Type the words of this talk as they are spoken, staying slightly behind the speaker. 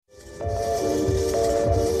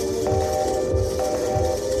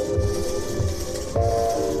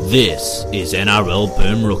This is NRL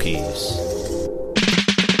Boom Rookies.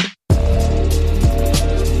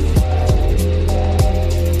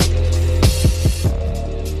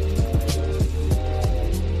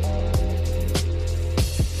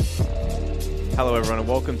 Hello everyone and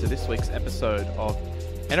welcome to this week's episode of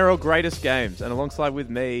NRL Greatest Games, and alongside with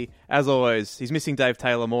me, as always, he's missing Dave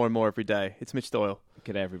Taylor more and more every day. It's Mitch Doyle.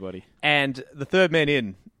 G'day everybody. And the third man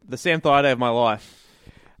in, the Sam Thaiday of my life,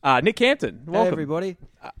 Nick Campton. Welcome. Hey everybody.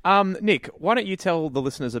 Nick, why don't you tell the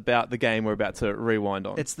listeners about the game we're about to rewind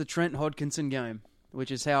on? It's the Trent Hodkinson game, which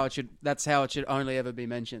is how it should. That's how it should only ever be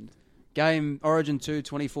mentioned. Game Origin 2,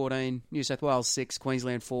 2014, New South Wales 6,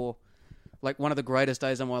 Queensland 4. Like one of the greatest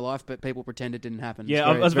days of my life, but people pretend it didn't happen. Yeah,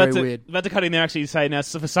 I was about weird. to cut in there actually to say now.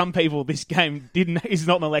 So for some people, this game is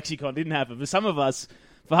not in the lexicon, didn't happen. For some of us,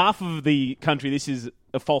 for half of the country, this is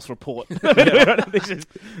a false report. this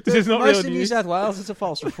is not Most real in New news. South Wales, it's a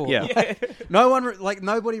false report. Yeah.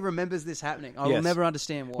 Nobody remembers this happening. I will Yes. never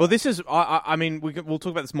understand why. Well, this is, I mean, we'll talk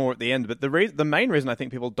about this more at the end, but the main reason I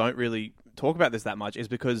think people don't really talk about this that much is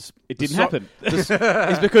because It didn't happen.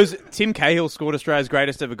 is because Tim Cahill scored Australia's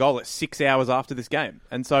greatest ever goal at 6 hours after this game.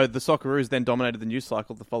 And so the Socceroos then dominated the news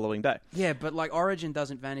cycle the following day. Yeah, but like Origin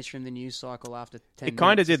doesn't vanish from the news cycle after 10 It kinda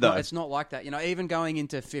minutes. did, It's not- though. It's not like that. You know, even going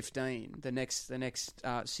into 15, the next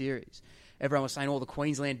series, everyone was saying, "Oh, the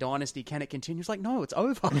Queensland dynasty, can it continue?" It's like, no, it's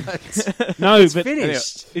over. It's but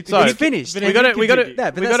finished. So, It's finished. we got to continue. Yeah,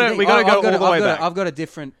 but we that's got the to thing. we got to go all the way back. I've got a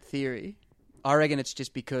different theory. I reckon it's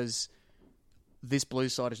just because this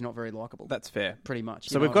Blues side is not very likable. That's fair. pretty much.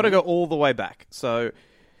 So we've got to go all the way back. So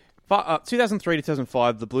 2003 to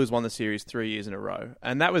 2005, the Blues won the series 3 years in a row.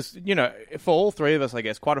 And that was, you know, for all three of us, I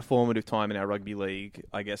guess, quite a formative time in our rugby league,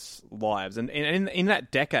 I guess, lives. And in that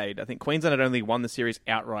decade, I think Queensland had only won the series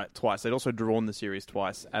outright twice. They'd also drawn the series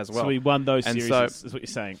twice as well. So we won those And series, so is what you're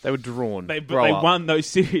saying. They were drawn. They Grow up. won those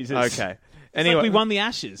series. Okay. It's Anyway, like we won the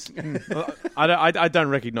Ashes. I don't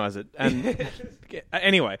recognise it. And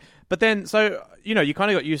anyway, but then, so, you know, you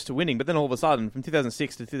kind of got used to winning, but then all of a sudden, from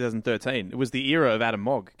 2006 to 2013, it was the era of Adam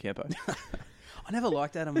Mogg, Campo. I never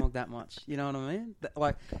liked Adam Mogg that much. You know what I mean?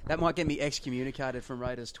 That might get me excommunicated from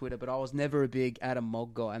Raiders Twitter, but I was never a big Adam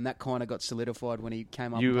Mogg guy, and that kind of got solidified when he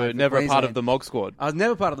came up. You and were played for never a part Queensland. of the Mogg squad. I was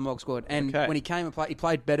never part of the Mogg squad, and Okay. when he came and played, he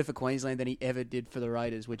played better for Queensland than he ever did for the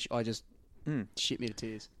Raiders, which I just shit me to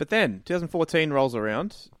tears. But then, 2014 rolls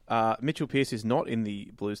around. Mitchell Pearce is not in the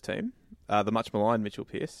Blues team. The much maligned Mitchell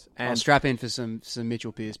Pearce. I'll And strap in for some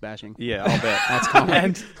Mitchell Pearce bashing. yeah, I'll bet. That's coming.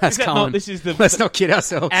 That's Is that coming. not- this is the- Let's not kid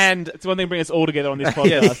ourselves. And It's one thing to bring us all together on this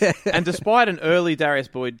podcast. yes, and despite an early Darius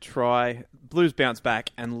Boyd try, Blues bounce back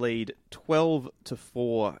and lead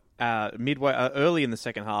 12-4 midway early in the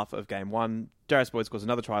second half of Game 1. Darius Boyd scores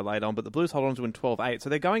another try later on, but the Blues hold on to win 12-8. So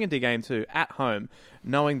they're going into Game 2 at home,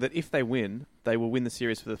 knowing that if they win, they will win the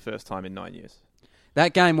series for the first time in 9 years.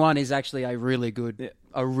 That Game 1 is actually a really good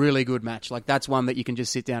match. Like, that's one that you can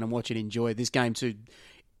just sit down and watch and enjoy. This Game 2,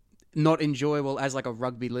 not enjoyable as like a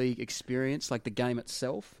rugby league experience, like the game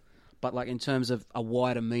itself, but like in terms of a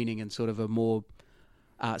wider meaning and sort of a more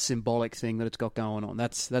symbolic thing that it's got going on.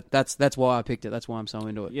 That's why I picked it. That's why I'm so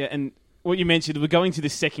into it. Yeah, and what you mentioned, we're going to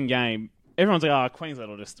this second game. Everyone's like, Queensland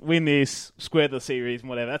will just win this, square the series and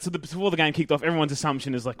whatever. That's before the game kicked off. Everyone's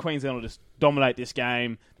assumption is like Queensland will just dominate this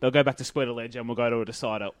game. They'll go back to square the ledger and we'll go to a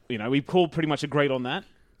decider. You know, we all pretty much agreed on that.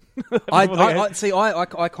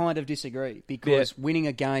 I kind of disagree because winning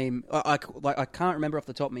a game, I can't remember off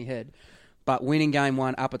the top of my head, but winning Game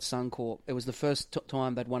 1 up at Suncorp, it was the first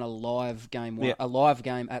time they'd won a live game at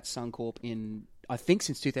Suncorp in, I think,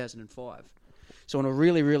 since 2005. So in a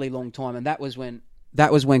really, really long time, and that was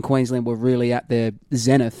when Queensland were really at their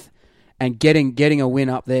zenith, and getting a win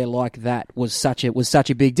up there like that was such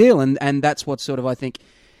a big deal, and that's what sort of, I think,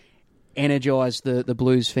 energized the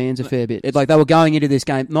Blues fans a fair bit. Like they were going into this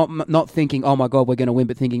game not thinking, oh my God, we're going to win,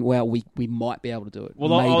 but thinking, well, we might be able to do it.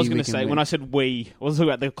 Well, I was going to say, when I said we, I was talking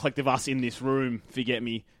about the collective us in this room, forget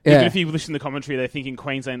me. Yeah. Even if you listen to the commentary, they're thinking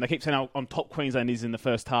Queensland. They keep saying how on top Queensland is in the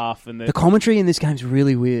first half. And the commentary in this game is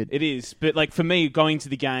really weird. It is. But like for me, going to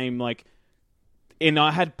the game, like, and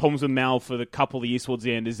I had problems with Mal for the couple of years towards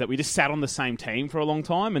the end, is that we just sat on the same team for a long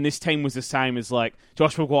time. And this team was the same as like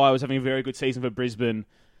Josh Maguire was having a very good season for Brisbane.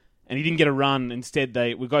 And he didn't get a run. Instead,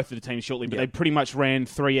 we'll go through the team shortly, but they pretty much ran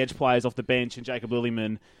 3 edge players off the bench and Jacob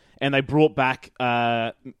Lillyman. And they brought back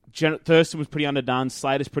Thurston was pretty underdone,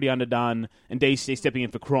 Slater's pretty underdone, and DC stepping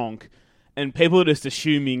in for Cronk. And people are just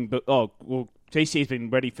assuming, DC's been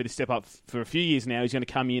ready for this step up for a few years now. He's going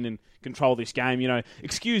to come in and control this game. You know,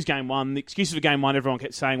 excuse Game 1. The excuse for Game 1 everyone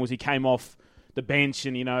kept saying was he came off the bench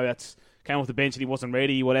and, you know, came off the bench and he wasn't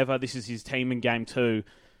ready, whatever. This is his team in Game 2.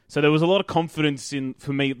 So there was a lot of confidence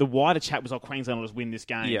for me. The wider chat was, Queensland will just win this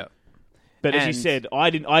game. Yeah. But as you said,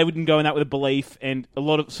 I wouldn't go in that with a belief, and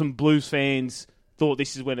some Blues fans thought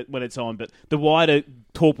this is when it's on. But the wider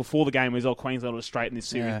talk before the game was, Queensland will straighten this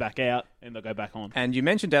series back out, and they'll go back on. And you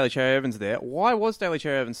mentioned Daly Cherry-Evans there. Why was Daly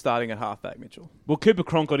Cherry-Evans starting at halfback, Mitchell? Well, Cooper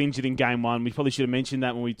Cronk got injured in Game 1. We probably should have mentioned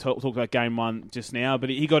that when we talked about Game 1 just now. But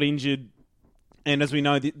he got injured, and as we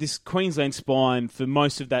know, this Queensland spine for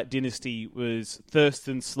most of that dynasty was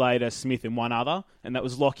Thurston, Slater, Smith, and one other. And that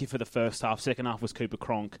was Lockyer for the first half. Second half was Cooper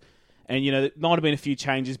Cronk. And, there might have been a few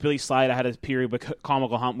changes. Billy Slater had a period where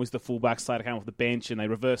Carmichael Hunt was the fullback. Slater came off the bench, and they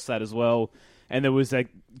reversed that as well. And there was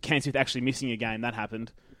Cam Smith actually missing a game. That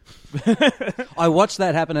happened. I watched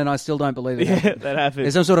that happen, and I still don't believe it. Yeah, that happened.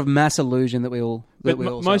 There's some sort of mass illusion that we all.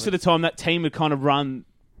 Most of the time, that team would kind of run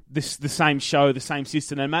the same show, the same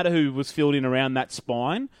system. No matter who was filled in around that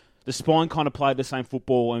spine, the spine kind of played the same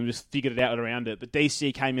football and just figured it out around it. But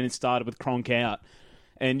DC came in and started with Cronk out.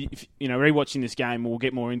 And, rewatching this game, we'll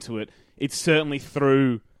get more into it, it certainly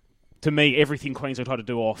threw, to me, everything Queensland tried to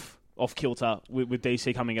do off kilter with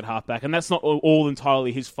DC coming at halfback. And that's not all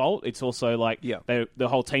entirely his fault. It's also the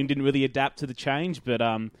whole team didn't really adapt to the change. But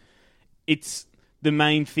it's the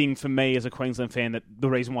main thing for me as a Queensland fan, that the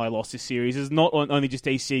reason why I lost this series is not only just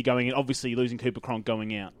DC going in, obviously losing Cooper Cronk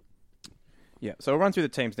going out. Yeah, so we'll run through the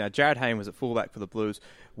teams now. Jared Hayne was at fullback for the Blues.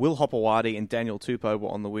 Will Hopewadi and Daniel Tupou were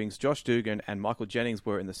on the wings. Josh Dugan and Michael Jennings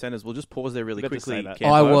were in the centres. We'll just pause there really quickly.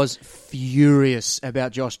 I was furious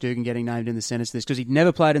about Josh Dugan getting named in the centres for this, because he'd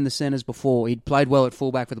never played in the centres before. He'd played well at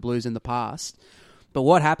fullback for the Blues in the past. But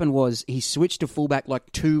what happened was he switched to fullback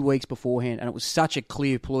 2 weeks beforehand, and it was such a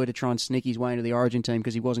clear ploy to try and sneak his way into the Origin team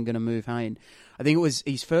because he wasn't going to move Hayne. I think it was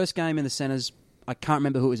his first game in the centres. I can't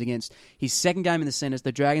remember who it was against. His second game in the centres,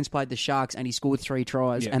 the Dragons played the Sharks, and he scored 3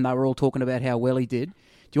 tries, and they were all talking about how well he did.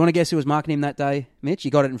 Do you want to guess who was marking him that day, Mitch? You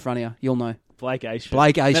got it in front of you. You'll know. Blake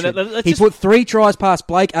Ayshford. No, he put 3 tries past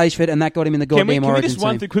Blake Ayshford, and that got him in the goddamn Origin team. Can we just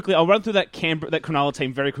run through quickly? I'll run through that Cronulla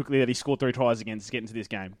team very quickly that he scored 3 tries against to get into this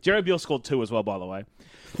game. Jerry Beale scored 2 as well, by the way.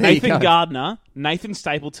 Nathan Gardner, Nathan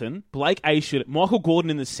Stapleton, Blake Ayshford, Michael Gordon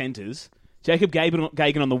in the centres, Jacob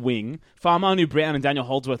Gagan on the wing, Farmanu Brown and Daniel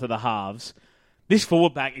Holdsworth are the halves. This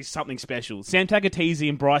forward back is something special. Sam Takatizi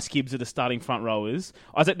and Bryce Gibbs are the starting front rowers.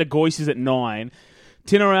 Isaac Nagoyce is at 9.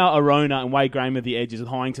 Tinarau Arona and Wade Graham are the edges with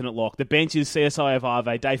Hyington at lock. The bench is CSI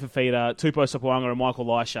Avave, Dave Fafita, Tupou Sopoanga and Michael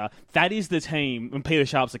Leisha. That is the team, and Peter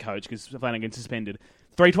Sharp's the coach because Flanagan's suspended.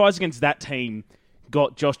 3 tries against that team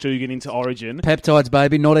got Josh Dugan into Origin. Peptides,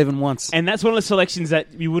 baby, not even once. And that's one of the selections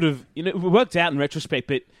that you would have, it worked out in retrospect,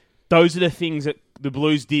 but those are the things that the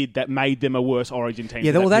Blues did that made them a worse Origin team.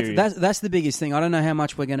 Yeah, well, that's the biggest thing. I don't know how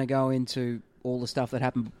much we're going to go into all the stuff that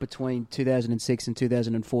happened between 2006 and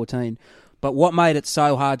 2014, but what made it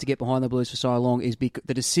so hard to get behind the Blues for so long is because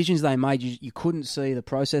the decisions they made, you couldn't see the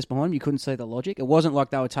process behind them, you couldn't see the logic. It wasn't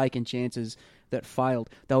like they were taking chances that failed.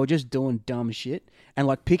 They were just doing dumb shit. And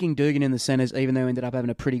picking Dugan in the centres, even though he ended up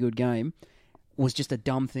having a pretty good game, was just a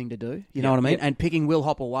dumb thing to do. You know what I mean? And picking Will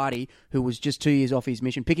Hopewadi, who was just 2 years off his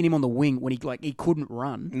mission, picking him on the wing when he couldn't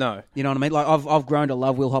run. No. You know what I mean? I've grown to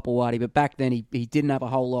love Will Hopewadi, but back then he didn't have a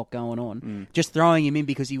whole lot going on. Just throwing him in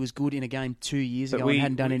because he was good in a game 2 years ago and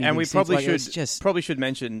hadn't done anything. And we since. probably should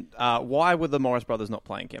mention why were the Morris brothers not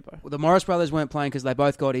playing, Kempo? Well, the Morris brothers weren't playing because they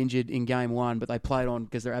both got injured in game 1, but they played on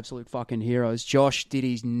because they're absolute fucking heroes. Josh did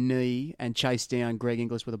his knee and chased down Greg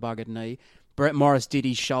Inglis with a buggered knee. Brett Morris did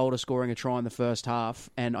his shoulder, scoring a try in the first half,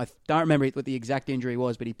 and I don't remember what the exact injury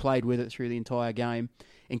was, but he played with it through the entire game,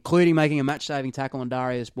 including making a match-saving tackle on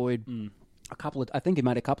Darius Boyd. I think he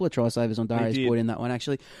made a couple of try savers on Darius Boyd in that one,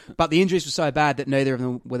 actually. But the injuries were so bad that neither of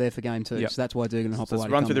them were there for game 2, so that's why Dugan and Hopewadi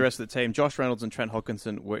let's run through the rest of the team. Josh Reynolds and Trent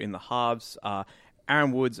Hodkinson were in the halves.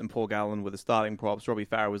 Aaron Woods and Paul Gallen were the starting props. Robbie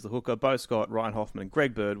Farah was the hooker. Bo Scott, Ryan Hoffman, and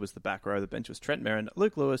Greg Bird was the back row. The bench was Trent Merrin,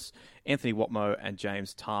 Luke Lewis, Anthony Watmo, and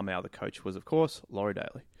James Tarmow. The coach was, of course, Laurie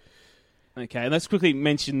Daly. Okay, let's quickly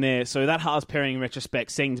mention there. So that halves pairing in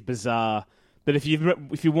retrospect seems bizarre, but if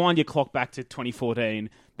you wind your clock back to 2014,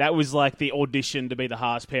 that was like the audition to be the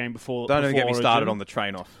halves pairing before. Don't even get me Origin. started on the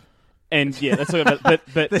train off. And yeah, that's what about.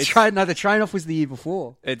 But the train off was the year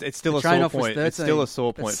before. It's still a sore point. It's still a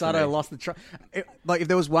sore point. Sutto lost the train. If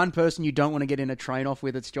there was one person you don't want to get in a train off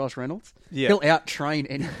with, it's Josh Reynolds. Yeah. He'll out train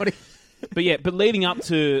anybody. But leading up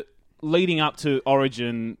to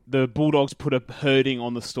Origin, the Bulldogs put a herding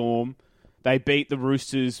on the Storm. They beat the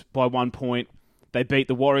Roosters by 1 point. They beat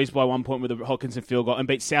the Warriors by 1 point with a Hodkinson field goal and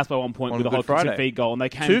beat South by 1 point with a Hodkinson feed goal. And they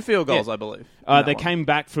came 2 field goals, I believe. They came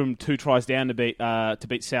back from 2 tries down to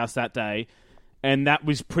beat South that day, and that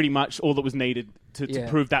was pretty much all that was needed to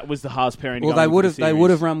prove that was the hardest pairing. Well, they would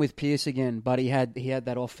have run with Pearce again, but he had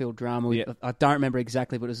that off field drama. Yeah. I don't remember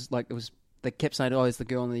exactly, but it was. They kept saying, "Oh, it's the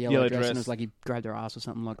girl in the yellow dress," and it was like he grabbed her ass or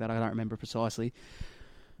something like that. I don't remember precisely,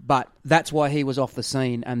 but that's why he was off the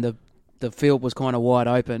scene, and the field was kind of wide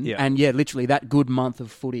open. Yeah. And literally that good month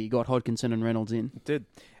of footy got Hodkinson and Reynolds in. It did.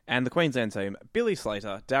 And the Queensland team, Billy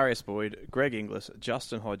Slater, Darius Boyd, Greg Inglis,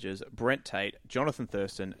 Justin Hodges, Brent Tate, Jonathan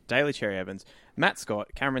Thurston, Daly Cherry-Evans, Matt Scott,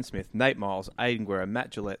 Cameron Smith, Nate Miles, Aidan Guerra, Matt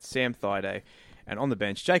Gillette, Sam Thaiday, and on the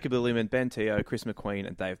bench, Jacob Lillyman, Ben Teo, Chris McQueen,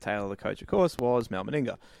 and Dave Taylor. The coach, of course, was Mal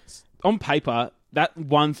Meninga. On paper, that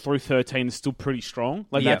 1 through 13 is still pretty strong.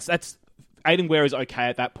 Like that's Aidan Guerra is okay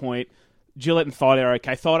at that point. Gillette and Thaiday are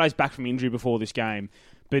okay. Thaiday's back from injury before this game,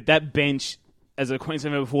 but that bench, as a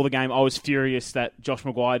Queensland member before the game, I was furious that Josh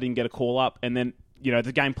Maguire didn't get a call up, and then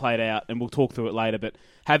the game played out, and we'll talk through it later. But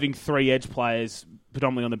having 3 edge players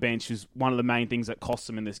predominantly on the bench was one of the main things that cost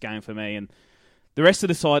them in this game for me. And the rest of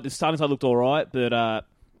the starting side looked all right, but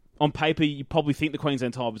on paper, you probably think the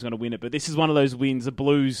Queensland side was going to win it. But this is one of those wins the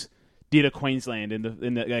Blues did at Queensland,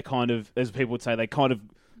 in that they kind of, as people would say, they kind of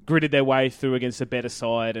gritted their way through against a better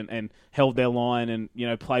side and held their line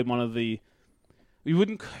and played one of the.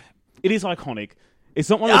 It is iconic. It's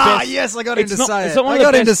not one of the best. Yes, I got him to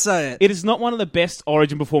say it. It is not one of the best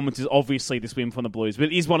Origin performances, obviously, this win from the Blues, but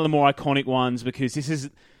it is one of the more iconic ones because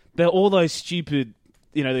they're all those stupid,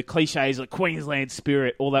 the cliches like Queensland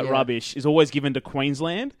spirit, all that rubbish is always given to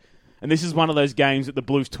Queensland. And this is one of those games that the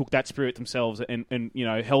Blues took that spirit themselves and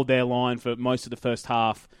held their line for most of the first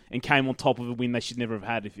half and came on top of a win they should never have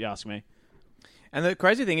had, if you ask me. And the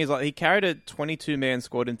crazy thing is, he carried a 22-man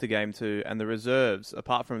squad into Game 2, and the reserves,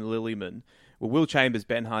 apart from Lillyman, were Will Chambers,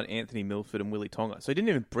 Ben Hunt, Anthony Milford, and Willie Tonga. So he didn't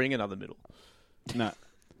even bring another middle. No,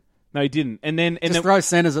 he didn't. And then throw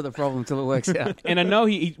centres at the problem until it works out. And I know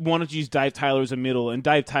he wanted to use Dave Taylor as a middle, and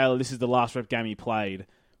Dave Taylor, this is the last rep game he played.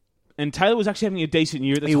 And Taylor was actually having a decent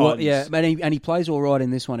year at the Titans. But he plays all right in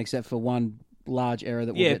this one, except for one large error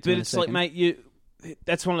that we'll get to in a second. Like, mate,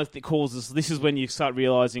 that's one of the causes. This is when you start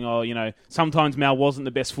realising, sometimes Mal wasn't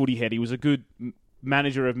the best footy head. He was a good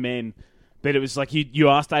manager of men, but it was like you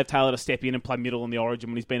asked Dave Taylor to step in and play middle in the Origin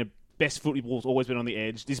when he's been a best footy ball's always been on the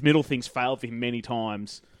edge. This middle thing's failed for him many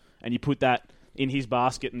times, and you put that in his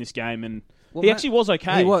basket in this game, and he actually was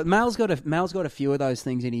okay. Mal's got a few of those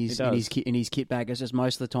things in his kit bag. It's just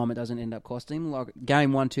most of the time it doesn't end up costing him. Like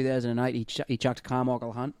Game 1, 2008, he chucked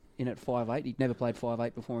Carmichael Hunt in at 5'8". He'd never played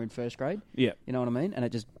 5'8" before in first grade. Yeah, you know what I mean. And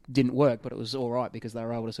it just didn't work, but it was all right because they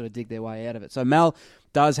were able to sort of dig their way out of it. So Mal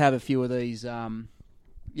does have a few of these.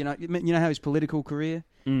 You know how his political career.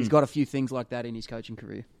 He's got a few things like that in his coaching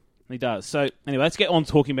career. He does. So anyway, let's get on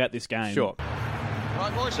talking about this game. Sure.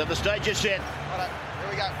 Right, boys. So the stage is set. Right, here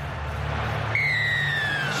we go.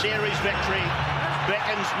 Series victory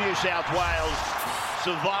beckons New South Wales.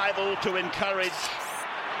 Survival to encourage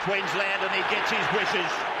Queensland, and he gets his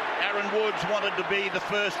wishes. Aaron Woods wanted to be the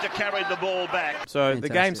first to carry the ball back. So the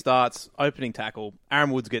game starts, opening tackle, Aaron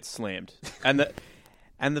Woods gets slammed. And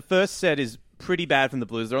the first set is pretty bad from the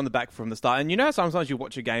Blues. They're on the back from the start. And sometimes you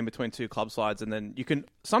watch a game between two club sides and then you can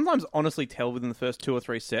sometimes honestly tell within the first 2 or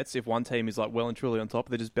 3 sets if one team is like well and truly on top,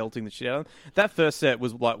 they're just belting the shit out of them. That first set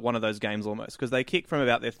was like one of those games almost because they kick from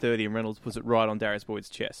about their 30 and Reynolds puts it right on Darius Boyd's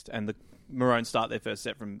chest. And the Maroons start their first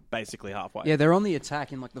set from basically halfway. Yeah, they're on the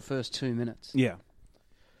attack in like the first 2 minutes. Yeah.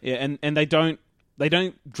 Yeah, and they don't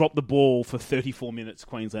drop the ball for 34 minutes,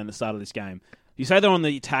 Queensland, at the start of this game. You say they're on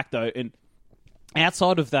the attack, though, and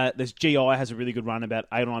outside of that, there's GI has a really good run about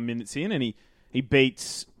 8 or 9 minutes in, and he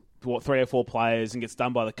beats, 3 or 4 players and gets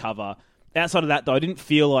done by the cover. Outside of that, though, I didn't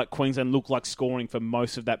feel like Queensland looked like scoring for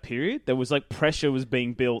most of that period. There was, pressure was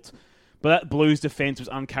being built, but that Blues defence was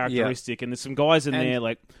uncharacteristic, and there's some guys in there,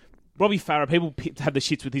 like Robbie Farah. People have the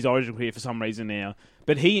shits with his Origin career for some reason now.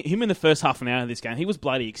 But him in the first half an hour of this game, he was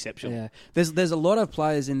bloody exceptional. Yeah, there's a lot of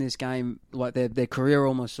players in this game, like their career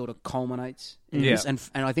almost sort of culminates in this, and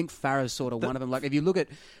I think Farah's sort of one of them. Like if you look at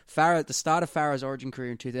Farah at the start of Farah's Origin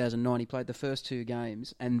career in 2009, he played the first 2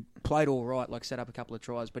 games and played all right, set up a couple of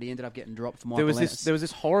tries, but he ended up getting dropped for Michael Ennis. There was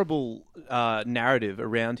this horrible narrative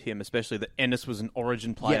around him, especially that Ennis was an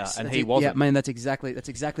Origin player and he wasn't. Yeah, man, that's exactly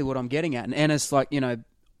what I'm getting at. And Ennis,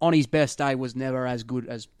 on his best day, was never as good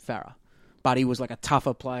as Farah. But he was like a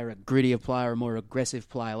tougher player, a grittier player, a more aggressive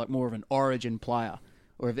player, like more of an Origin player,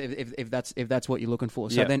 or if that's what you're looking for.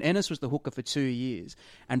 So then Ennis was the hooker for 2 years,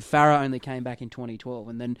 and Farah only came back in 2012.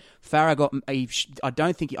 And then Farah got I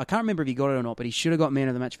can't remember if he got it or not, but he should have got man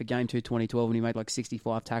of the match for Game 2 2012 when he made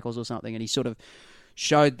 65 tackles or something, and he sort of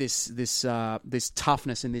showed this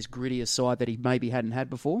toughness and this grittier side that he maybe hadn't had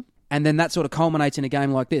before. And then that sort of culminates in a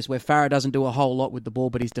game like this, where Farah doesn't do a whole lot with the ball,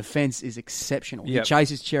 but his defence is exceptional. Yep. He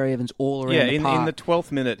chases Cherry Evans all around the park. In the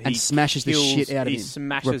 12th minute, and smashes the shit out of him. He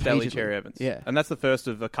smashes Daly repeatedly. Cherry Evans. Yeah. And that's the first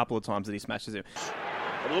of a couple of times that he smashes him.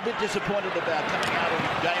 A little bit disappointed about coming out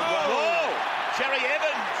of game one. Whoa! Cherry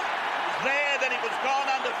Evans was there, then it was gone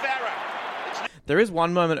under Farah. There is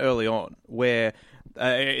one moment early on where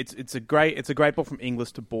it's a great ball from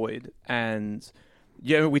Inglis to Boyd, and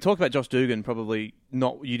we talked about Josh Dugan. Probably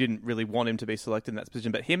not. You didn't really want him to be selected in that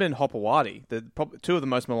position, but him and Hopewadi, two of the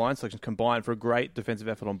most maligned selections, combined for a great defensive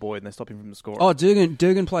effort on Boyd, and they stop him from scoring. Oh,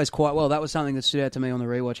 Dugan plays quite well. That was something that stood out to me on the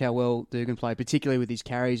rewatch. How well Dugan played, particularly with his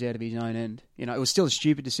carries out of his own end. It was still a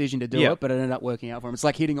stupid decision to do it, but it ended up working out for him. It's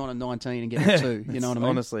like hitting on a 19 and getting a 2. You know what I mean?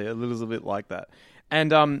 Honestly, a little bit like that.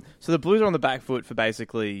 And so the Blues are on the back foot for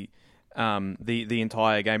basically the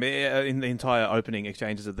entire game, in the entire opening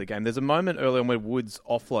exchanges of the game. There's a moment early on where Woods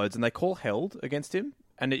offloads and they call held against him.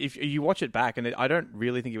 And if you watch it back, I don't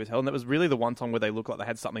really think he was held. And that was really the one time where they looked like they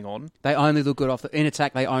had something on. They only look good in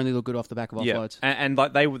attack. They only look good off the back of offloads. And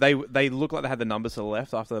like they look like they had the numbers to the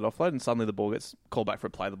left after that offload, and suddenly the ball gets called back for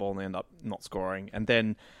a play the ball, and they end up not scoring. And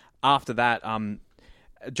then after that,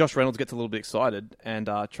 Josh Reynolds gets a little bit excited and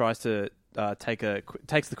tries to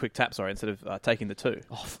takes the quick tap, instead of taking the 2.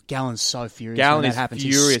 Oh, Gallen's so furious. Gallen when is that happens.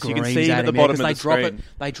 furious. You can see him at the bottom of the screen.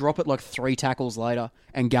 They drop it like 3 tackles later,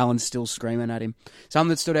 and Gallen's still screaming at him.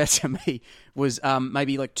 Something that stood out to me was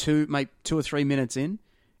maybe 2 or 3 minutes in,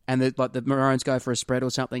 and the Maroons go for a spread or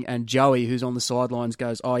something, and Joey, who's on the sidelines,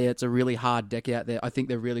 goes, "Oh yeah, it's a really hard deck out there. I think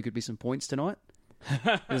there really could be some points tonight."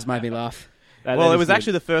 This made me laugh. Well, it was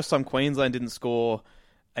actually the first time Queensland didn't score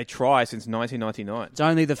a try since 1999. It's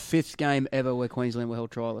only the 5th game ever where Queensland were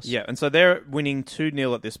held trialists. Yeah, and so they're winning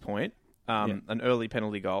 2-0 at this point, an early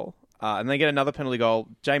penalty goal. And they get another penalty goal.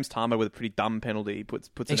 James Tarmo with a pretty dumb penalty puts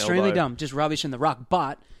extremely an elbow. dumb, just rubbish in the ruck.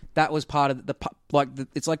 But that was part of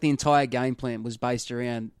it's like the entire game plan was based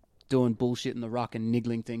around doing bullshit in the ruck and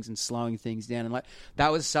niggling things and slowing things down. And that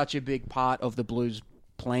was such a big part of the Blues'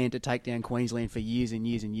 plan to take down Queensland for years and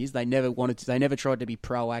years and years. They never tried to be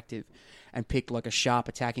proactive and pick like a sharp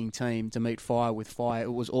attacking team to meet fire with fire.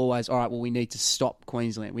 It was always, all right, well, we need to stop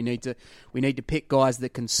Queensland. We need to pick guys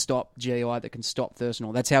that can stop GI, that can stop Thurston.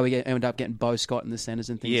 That's how we end up getting Beau Scott in the centres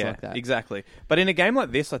and things like that. Exactly. But in a game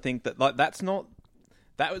like this, I think that that's not...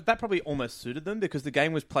 That probably almost suited them because the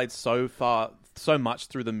game was played so much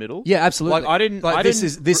through the middle. Yeah, absolutely.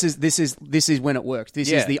 This is when it worked. This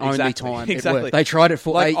is the only time it worked. They tried it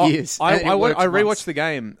for 8 years. I rewatched the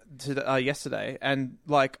game yesterday, and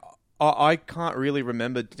I can't really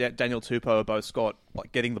remember Daniel Tupou or Beau Scott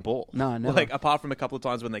getting the ball. No, never. Apart from a couple of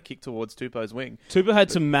times when they kicked towards Tupou's wing. Tupou had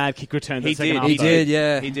some mad kick returns. He did.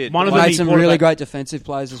 He did. One of them them made some really great defensive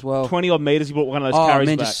plays as well. 20 odd metres, he brought one of those carries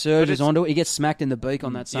back. Just surges onto it. He gets smacked in the beak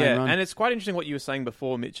on that same run. And it's quite interesting what you were saying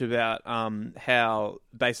before, Mitch, about how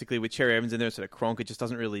basically with Cherry Evans in there instead of Cronk, it just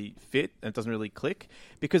doesn't really fit and it doesn't really click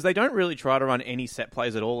because they don't really try to run any set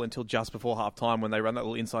plays at all until just before half time when they run that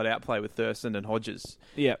little inside-out play with Thurston and Hodges.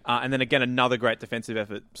 Yeah. And then again, another great defensive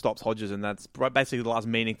effort stops Hodges, and that's basically the last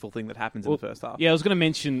meaningful thing that happens in the first half. Yeah, I was going to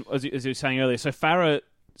mention, as you were saying earlier, so Farah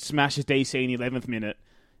smashes DC in the 11th minute,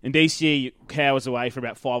 and DC cowers away for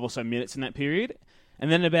about 5 or so minutes in that period.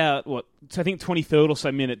 And then about, I think 23rd or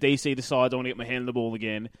so minute, DC decides, I want to get my hand on the ball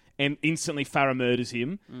again, and instantly Farah murders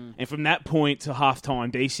him. And from that point to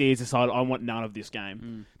half-time, DC has decided, I want none of this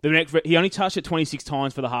game. He only touched it 26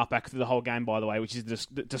 times for the halfback through the whole game, by the way, which is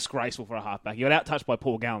disgraceful for a halfback. He got out-touched by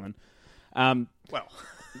Paul Gallen.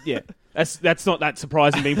 Yeah, that's not that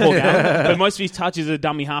surprising being Paul Gallen. But most of his touches are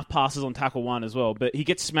dummy half passes on tackle 1 as well. But he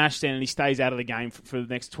gets smashed in and he stays out of the game for the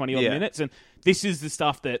next 20-odd minutes. And this is the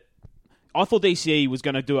stuff that I thought DCE was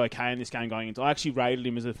going to do okay in this game going into. I actually rated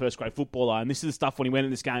him as a first-grade footballer. And this is the stuff when he went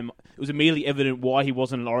in this game, it was immediately evident why he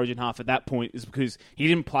wasn't an Origin half at that point is because he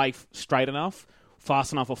didn't play straight enough,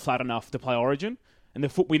 fast enough or flat enough to play Origin. And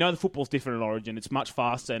we know the football's different in Origin. It's much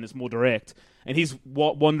faster and it's more direct. And his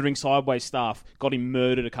wandering sideways stuff got him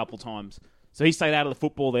murdered a couple times. So he stayed out of the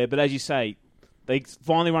football there. But as you say, they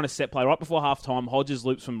finally run a set play right before half-time. Hodges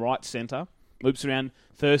loops from right to centre, loops around.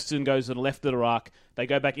 Thurston goes to the left of the ruck. They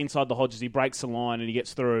go back inside the Hodges. He breaks the line and he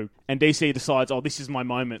gets through. And DC decides, this is my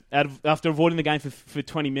moment. After avoiding the game for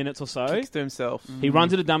 20 minutes or so, kicks to himself. He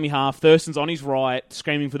runs at a dummy half. Thurston's on his right,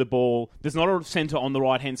 screaming for the ball. There's not a centre on the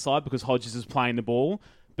right-hand side because Hodges is playing the ball.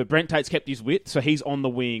 But Brent Tate's kept his width, so he's on the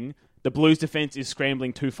wing. The Blues defence is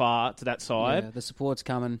scrambling too far to that side. Yeah, the support's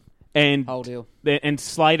coming. And whole deal. And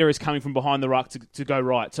Slater is coming from behind the ruck to go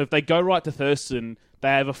right. So if they go right to Thurston, they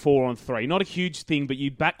have a 4-on-3. Not a huge thing, but you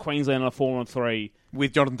back Queensland on a 4-on-3.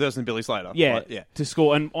 With Jonathan Thurston and Billy Slater. Yeah, to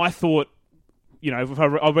score. And I thought if I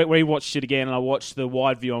rewatched it again and I watched the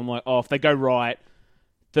wide view, I'm like, if they go right,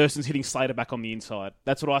 Thurston's hitting Slater back on the inside.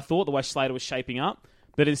 That's what I thought, the way Slater was shaping up.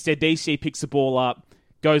 But instead, DCE picks the ball up,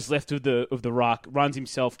 goes left of the ruck, runs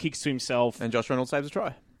himself, kicks to himself. And Josh Reynolds saves a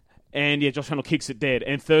try. And, Josh Reynolds kicks it dead.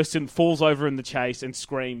 And Thurston falls over in the chase and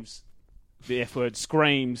screams, the F word,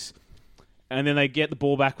 screams. And then they get the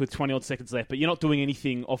ball back with 20-odd seconds left. But you're not doing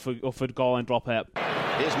anything off a goal line dropout.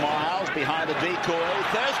 Here's Miles behind the decoy.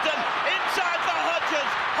 Thurston inside for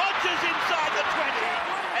Hodges. Hodges inside the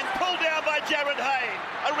 20. And pulled down by Jared Hayne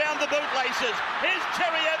around the bootlaces. Here's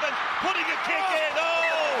Terry Evans putting a kick in.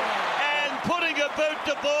 And putting a boot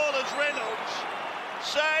to ball as Reynolds.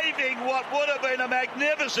 Saving what would have been a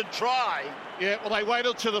magnificent try. Yeah, well, they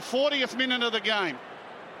waited to the 40th minute of the game.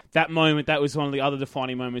 That moment, that was one of the other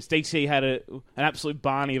defining moments. DC had an absolute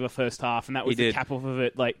Barney of a first half, and that was the cap off of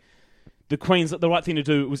it. Like, the Queens, the right thing to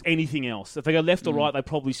do was anything else. If they go left or right, they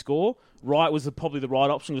probably score. Right was probably the right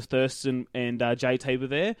option, because Thurston and JT were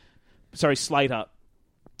there. Sorry, Slater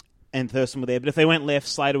and Thurston were there. But if they went left,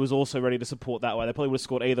 Slater was also ready to support that way. They probably would have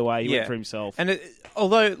scored either way. He went for himself. And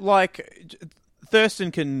although,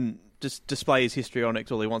 Thurston can just display his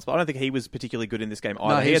histrionics all he wants, but I don't think he was particularly good in this game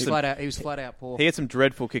either. No, he was flat out poor. He had some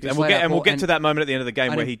dreadful kicks, and we'll get to that moment at the end of the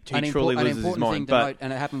game where he truly loses his mind. Note,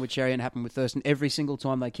 and it happened with Cherry and it happened with Thurston. Every single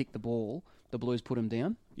time they kick the ball, the Blues put them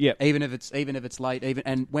down. Yeah, even if it's late,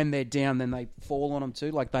 and when they're down, then they fall on them too.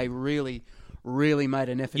 Like, they really made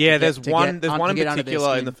an effort. Yeah, there's one in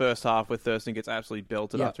particular in the first half where Thurston gets absolutely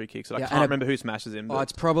belted after he kicks it. I can't remember who smashes him.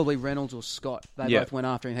 It's probably Reynolds or Scott. They both went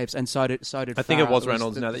after him heaps, and so did. I think it was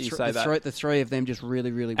Reynolds. Now that you say that, the three of them just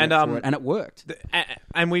really went for it, and it worked.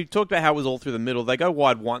 And we talked about how it was all through the middle. They go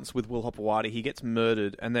wide once with Will Hopewadi. He gets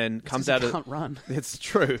murdered, and then comes out. He can't run. It's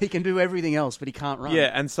true. He can do everything else, but he can't run.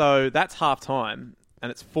 Yeah, and so that's half time. And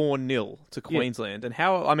it's 4-0 to Queensland. And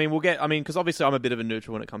because obviously I'm a bit of a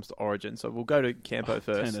neutral when it comes to Origin, so we'll go to Campo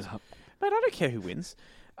first. Mate, I don't care who wins.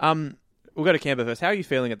 We'll go to Campo first. How are you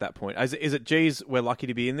feeling at that point? Is it, geez, we're lucky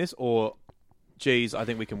to be in this, or geez, I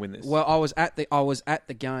think we can win this? Well, I was at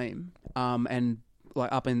the game, and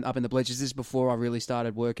like up in the bleachers. This is before I really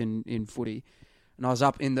started working in footy, and I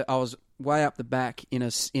was way up the back in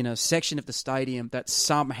a section of the stadium that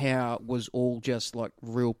somehow was all just like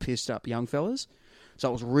real pissed up young fellas. So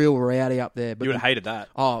it was real rowdy up there. But you would have hated that.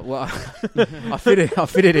 Oh, well, I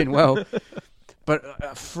fitted in well.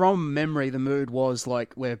 But from memory, the mood was that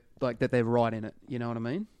they're right in it. You know what I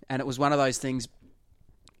mean? And it was one of those things.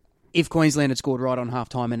 If Queensland had scored right on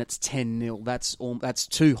half-time and it's 10-0, that's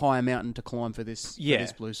too high a mountain to climb for this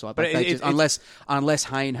Blue side. But unless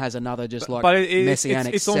Hayne has another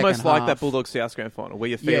messianic it's almost second like half. that Bulldogs South Grand Final where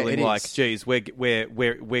you're feeling geez, we're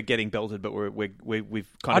getting belted, but we've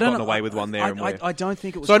kind of gotten away with one there. I don't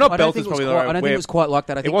think it was. So not belted probably the right. I don't think it was quite like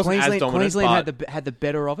that. I think it wasn't as dominant, Queensland had the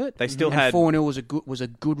better of it. They still had 4-0 was a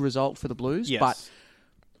good result for the Blues. Yes. But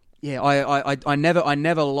yeah, I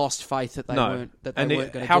never lost faith that they weren't going to do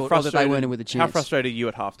it, or that they weren't in with a chance. How frustrated are you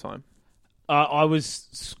at halftime? I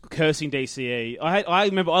was cursing DCE. I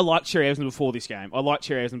remember I liked Cherry Evans before this game.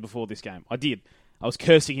 I did. I was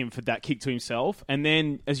cursing him for that kick to himself. And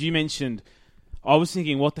then, as you mentioned, I was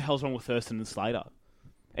thinking, what the hell's wrong with Thurston and Slater?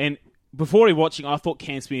 And before rewatching, I thought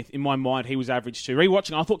Cam Smith, in my mind, he was average too.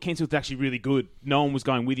 Rewatching, I thought Cam Smith was actually really good. No one was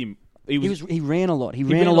going with him. He ran a lot. He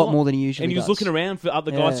ran a lot more than he usually does. And he was looking around for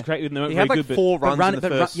other guys to create with him. He had like 4 runs in the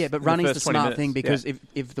first. But running's the smart thing, because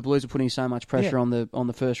if the Blues are putting so much pressure on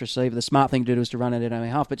the first receiver, the smart thing to do is to run it at only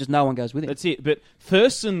half. But just no one goes with him. That's it. But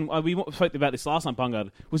Thurston, we spoke about this last time, Bungard.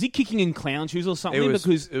 Was he kicking in clown shoes or something?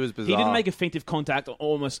 Because it was bizarre. He didn't make effective contact on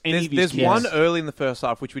almost any of his kicks. There's one early in the first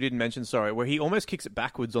half, which we didn't mention, where he almost kicks it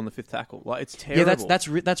backwards on the 5th tackle. Like, it's terrible.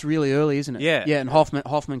 Yeah, that's really early, isn't it? Yeah. Yeah, and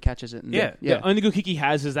Hoffman catches it. The only good kick he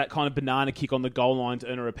has is that kind of banana kick on the goal line to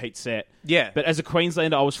earn a repeat set. Yeah. But as a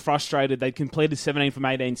Queenslander, I was frustrated. They'd completed 17 from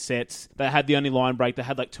 18 sets. They had the only line break. They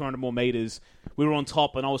had like 200 more meters. We were on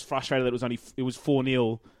top, and I was frustrated that it was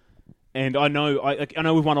 4-0. And I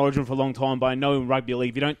know we've won Origin for a long time, but I know in rugby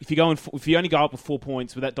league, if you only go up with 4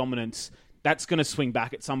 points with that dominance, that's going to swing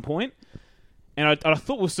back at some point. And I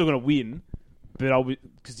thought we were still going to win, but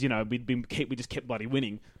because we just kept bloody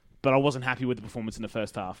winning. But I wasn't happy with the performance in the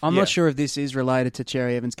first half. I'm not sure if this is related to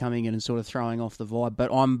Cherry Evans coming in and sort of throwing off the vibe,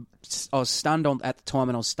 but I was stunned at the time,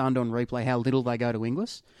 and I was stunned on replay how little they go to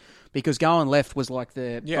Inglis, because going left was like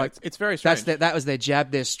it's very strange. That was their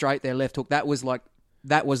jab, their straight, their left hook. That was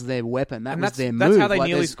their weapon. That was their move. That's how they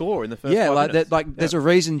nearly score in the first 5 minutes. There's a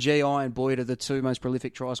reason GI and Boyd are the 2 most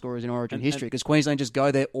prolific try scorers in Origin history, because Queensland just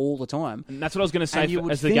go there all the time. And that's what I was going to say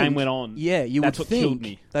as the game went on. Yeah, that's what killed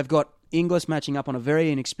me. They've got Inglis matching up on a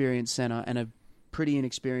very inexperienced centre and a pretty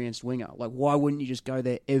inexperienced winger. Like, why wouldn't you just go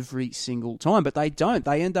there every single time? But they don't.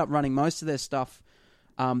 They end up running most of their stuff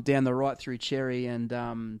down the right through Cherry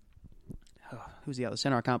and who's the other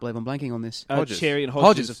centre? I can't believe I'm blanking on this. Cherry and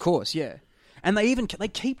Hodges, of course, yeah. And they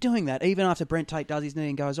keep doing that even after Brent Tate does his knee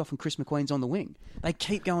and goes off and Chris McQueen's on the wing. They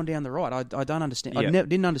keep going down the right. I don't understand. Yeah. I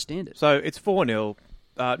didn't understand it. So it's 4-0.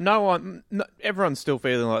 Everyone's still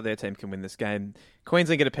feeling like their team can win this game.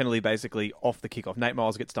 Queensland get a penalty basically off the kickoff. Nate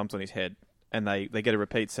Miles gets dumped on his head, and they get a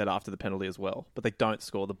repeat set after the penalty as well. But they don't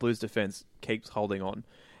score. The Blues defence keeps holding on.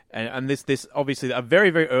 And this obviously a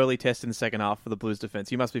very, very early test in the second half for the Blues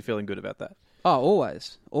defence. You must be feeling good about that. Oh,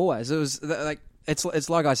 always. It was like it's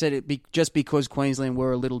like I said, just because Queensland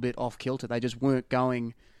were a little bit off kilter, they just weren't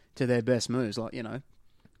going to their best moves. Like, you know,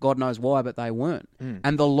 God knows why, but they weren't. And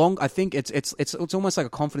I think it's almost like a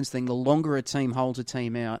confidence thing. The longer a team holds a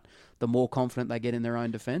team out, the more confident they get in their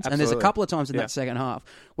own defence. And there's a couple of times in that second half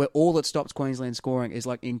where all that stops Queensland scoring is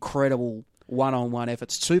like incredible one-on-one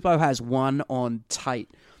efforts. Tupou has one on Tate,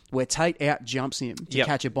 where Tate out-jumps him to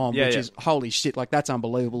catch a bomb, which is, holy shit, like that's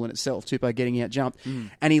unbelievable in itself, Tupou getting out-jumped.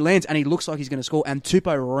 And he lands, and he looks like he's going to score, and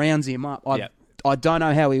Tupou rounds him up. I don't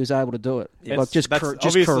know how he was able to do it. Like, just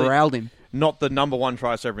corralled him. Not the number one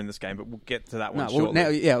try server in this game, but we'll get to that one shortly.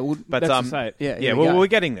 We're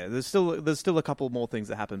getting there. There's still a couple more things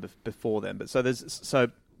that happen before then. But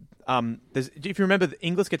there's if you remember,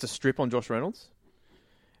 Inglis gets a strip on Josh Reynolds.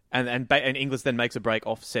 And Inglis then makes a break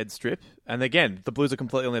off said strip, and again the Blues are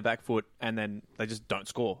completely on their back foot, and then they just don't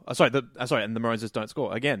score. And the Maroons just don't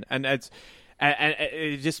score again, and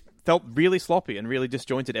it just felt really sloppy and really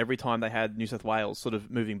disjointed every time they had New South Wales sort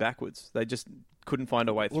of moving backwards. They just couldn't find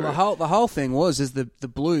a way through. Well, the whole thing was the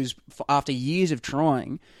Blues, after years of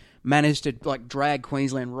trying, managed to like drag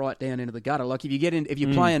Queensland right down into the gutter. Like if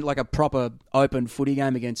you're playing like a proper open footy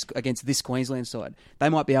game against this Queensland side, they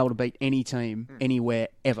might be able to beat any team anywhere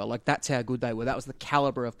ever. Like that's how good they were. That was the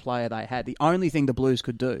caliber of player they had. The only thing the Blues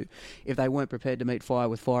could do, if they weren't prepared to meet fire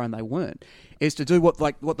with fire, and they weren't, is to do what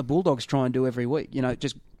the Bulldogs try and do every week. You know,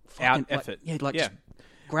 just out effort. Just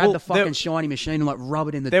grab the fucking shiny machine and like rub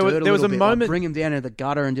it in the dirt a little bit. Moment, like, bring him down into the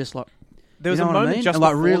gutter and just like. There was a moment just and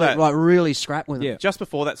before that, really scrap with it. Just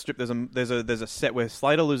before that strip, there's a set where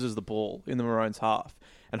Slater loses the ball in the Maroons' half,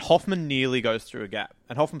 and Hoffman nearly goes through a gap.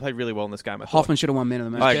 And Hoffman played really well in this game. Hoffman should have won man of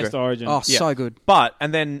the match. I agree. Just Origin. Oh, so good.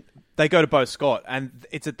 And then they go to Bo Scott, and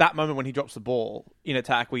it's at that moment when he drops the ball in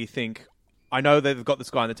attack where you think, I know they've got this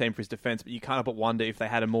guy in the team for his defence, but you can't help but wonder if they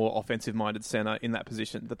had a more offensive-minded centre in that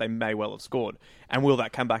position that they may well have scored. And will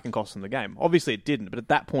that come back and cost them the game? Obviously it didn't, but at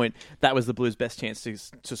that point, that was the Blues' best chance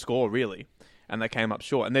to score, really. And they came up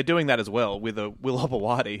short. And they're doing that as well with a Will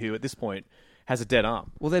Obawadi, who at this point has a dead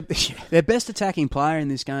arm. Well, their best attacking player in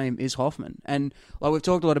this game is Hoffman. And like we've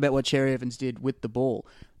talked a lot about what Cherry Evans did with the ball.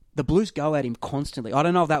 The Blues go at him constantly. I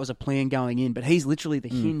don't know if that was a plan going in, but he's literally the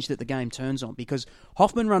hinge that the game turns on, because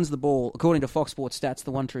Hoffman runs the ball, according to Fox Sports stats,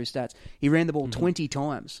 the One True stats, he ran the ball 20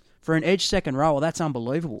 times. For an edge second rower, that's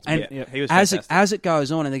unbelievable. And he was as it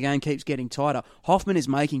goes on and the game keeps getting tighter, Hoffman is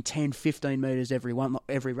making 10, 15 metres every run.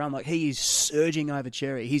 Like, he is surging over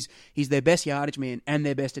Cherry. He's their best yardage man and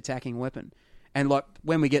their best attacking weapon. And like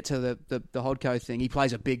when we get to the Hodko thing, he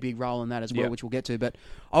plays a big role in that as well, which we'll get to. But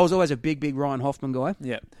I was always a big Ryan Hoffman guy.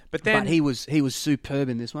 Yeah, but he was superb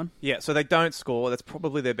in this one. Yeah, so they don't score. That's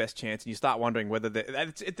probably their best chance, and you start wondering whether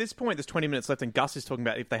at this point there's 20 minutes left, and Gus is talking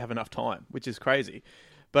about if they have enough time, which is crazy.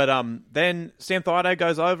 But then Sam Thaiday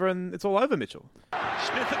goes over, and it's all over, Mitchell.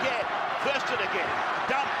 Smith again, first it again,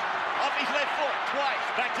 dumped off his left foot twice,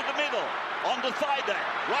 back to the middle, on to Thaiday,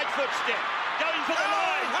 right foot step, going for the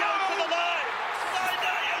line, going for the line.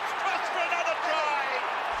 Thaiday is thrust for another try,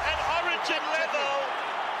 and Origin level.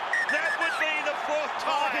 That would be the fourth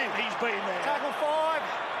time he's been there. Tackle 5.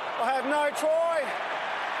 I have no try.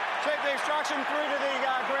 Check the instruction through to the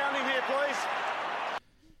grounding here, please.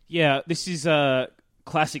 Yeah, this is a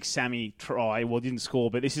classic Sammy try. Well, didn't score,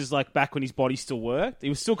 but this is like back when his body still worked. He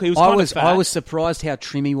was kind of fat. I was surprised how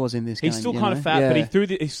trim he was in this game. He's still kind of fat, but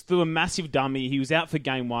he threw a massive dummy. He was out for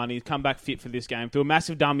game 1. He's come back fit for this game. Threw a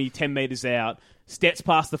massive dummy 10 metres out, steps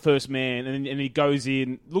past the first man, and he goes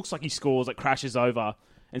in. Looks like he scores, like crashes over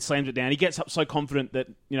and slams it down. He gets up so confident that,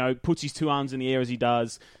 puts his 2 arms in the air as he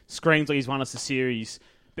does, screams like he's won us the series.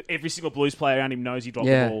 But every single Blues player around him knows he dropped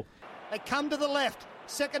the ball. They come to the left.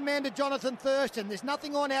 Second man to Jonathan Thurston. There's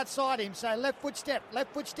nothing on outside him. So left foot step,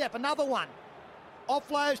 another one.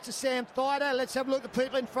 Offloads to Sam Thaiday. Let's have a look at the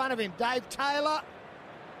people in front of him. Dave Taylor.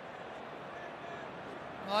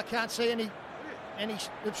 I can't see any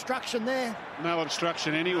obstruction there. No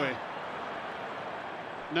obstruction anywhere.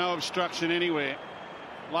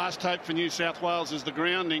 Last hope for New South Wales is the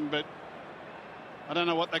grounding, but I don't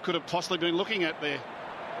know what they could have possibly been looking at there.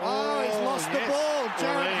 Oh, he's lost the ball.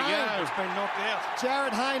 Jared Hayne. It's been knocked out.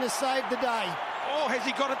 Jared Hayne has saved the day. Oh, has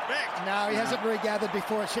he got it back? No, he hasn't regathered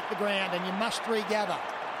before it's hit the ground, and you must regather.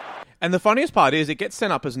 And the funniest part is it gets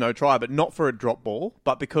sent up as no try, but not for a drop ball,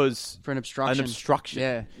 but because... For an obstruction. An obstruction.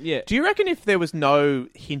 Yeah. Yeah. Do you reckon if there was no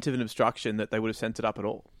hint of an obstruction that they would have sent it up at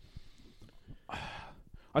all?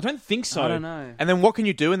 I don't think so. I don't know. And then what can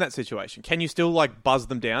you do in that situation? Can you still buzz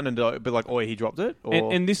them down and be like, "Oh, he dropped it"? Or...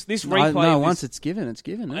 And this replay, No, once it's given, it's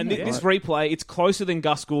given. And isn't it? this replay, it's closer than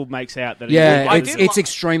Gus Gould makes out. That Yeah, it is. it's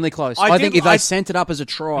extremely close. I I think did- if they I- sent it up as a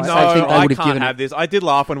try, No, I think they would have can't given have it. this. I did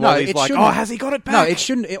laugh when No, Wally's it like, shouldn't. "Oh, has he got it back?" No, it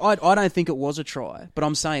shouldn't. I don't think it was a try, but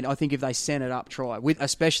I'm saying I think if they sent it up, try,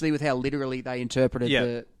 especially with how literally they interpreted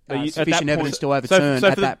the At that sufficient point- evidence to overturn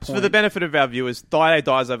at that point. For the benefit of our viewers, Thaiday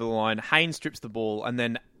dives over the line, Haynes strips the ball, and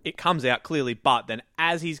then it comes out clearly, but then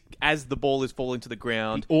as the ball is falling to the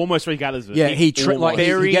ground... almost regathers it. Yeah, he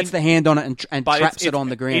gets the hand on it and traps it on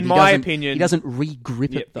the ground. In my opinion... He doesn't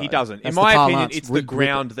re-grip it, though. He doesn't. That's In my the opinion, parlance, it's the re-grip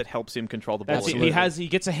ground it. that helps him control the ball. That's it. He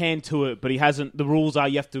gets a hand to it, but he hasn't... The rules are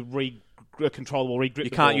you have to control the ball, re-grip You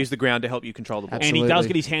the can't ball. use the ground to help you control the ball. And he does Absolutely.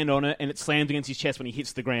 get his hand on it, and it slams against his chest when he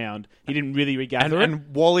hits the ground. He didn't really regather it.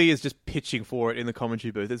 And Wally is just pitching for it in the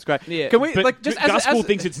commentary booth. It's great. Yeah. Can we But just Gus as Gould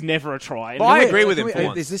thinks it's never a try. Well, I agree with him for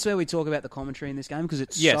once. Is this where we talk about the commentary in this game? Because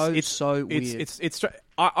it's Yes, so weird.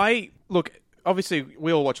 I look. Obviously,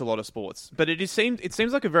 we all watch a lot of sports, but it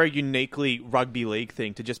seems like a very uniquely rugby league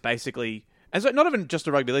thing to just basically, as not even just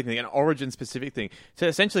a rugby league thing, an origin specific thing, to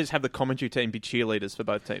essentially just have the commentary team be cheerleaders for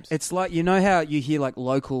both teams. It's like, you know how you hear like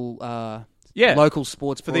local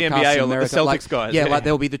sports For the broadcasts NBA in or the America, Celtics like, guys, Yeah, yeah. like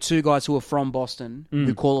there'll be the two guys who are from Boston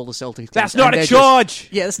who call all the Celtics. That's games, not and a they're charge!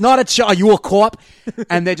 Yeah, that's not a charge. You a cop.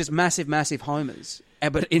 And they're just massive homers.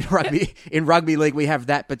 But in rugby league, we have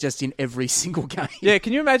that, but just in every single game. Yeah,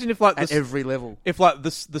 can you imagine if like at every level? If like the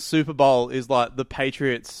Super Bowl is like the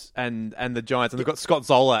Patriots and the Giants, and they've got Scott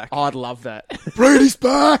Zolak. Oh, I'd love that. Brady's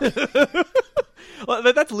back.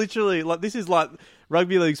 Like, that's literally like this is like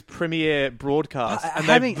rugby league's premier broadcast, and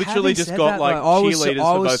they've literally just said got that, like though, cheerleaders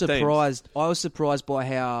for both teams. I was surprised by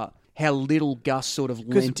how little Gus sort of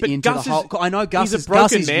lent but into Gus the whole. I know Gus he's is a broken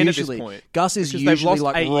Gus is man at this usually point. Gus is Because they've usually lost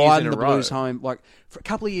like 8 years riding in the a row. Blues home. Like for a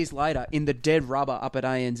couple of years later, in the dead rubber up at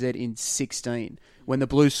ANZ in 2016, when the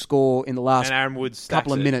Blues score in the last And Aaron Wood stacks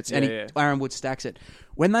couple of it. minutes, and Yeah. Aaron Wood stacks it.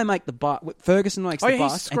 When they make the Ferguson makes the yeah, he's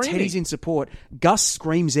bust, and screaming. Teddy's in support. Gus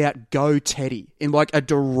screams out, "Go Teddy!" in like a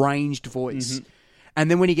deranged voice. Mm-hmm. And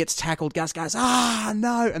then when he gets tackled, Gus goes,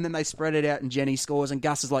 no. And then they spread it out and Jenny scores and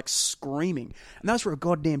Gus is like screaming. And those were a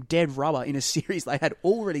goddamn dead rubber in a series they had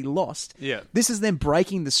already lost. Yeah. This is them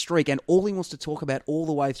breaking the streak, and all he wants to talk about all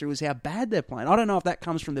the way through is how bad they're playing. I don't know if that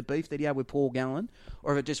comes from the beef that he had with Paul Gallen,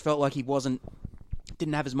 or if it just felt like he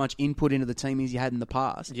didn't have as much input into the team as he had in the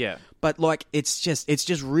past. Yeah. But like it's just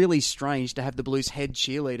really strange to have the Blues head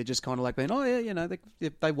cheerleader just kind of like being, oh yeah, you know,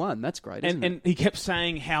 they won. That's great. Isn't And he kept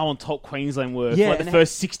saying how on top Queensland were Yeah, for like the and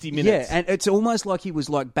first 60 minutes. Yeah, and it's almost like he was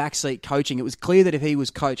like backseat coaching. It was clear that if he was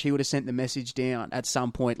coach, he would have sent the message down at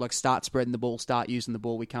some point, like start spreading the ball, start using the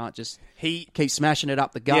ball. We can't just keep smashing it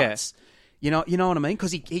up the guts. Yeah. You know what I mean?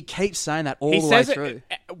 Because he keeps saying that all the way through.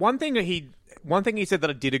 One thing he said that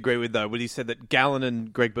I did agree with, though, was he said that Gallen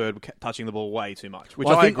and Greg Bird were touching the ball way too much, which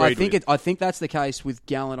Well, I agreed with. I think that's the case with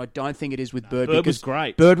Gallen. I don't think it is with Bird. Bird because was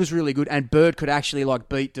great. Bird was really good, and Bird could actually like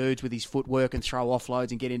beat dudes with his footwork and throw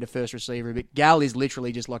offloads and get into first receiver. But Gal is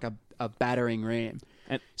literally just like a battering ram.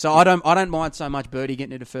 So I don't mind so much Birdie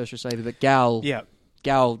getting into first receiver, but Gal,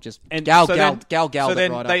 Gal just Gal. So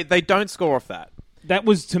then they don't score off that. That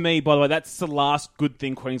was, to me, by the way, that's the last good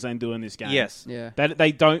thing Queensland do in this game. Yes. Yeah.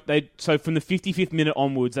 So from the 55th minute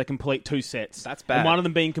onwards, they complete 2 sets. That's bad. And one of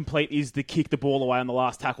them being complete is the kick the ball away on the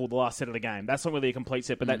last tackle, the last set of the game. That's not really a complete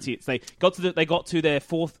set, but that's it. So they got to their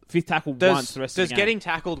fifth tackle once the rest of the game. Does getting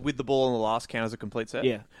tackled with the ball in the last count as a complete set?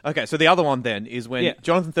 Yeah. Okay, so the other one then is when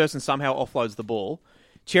Jonathan Thurston somehow offloads the ball.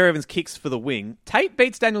 Cherry Evans kicks for the wing. Tate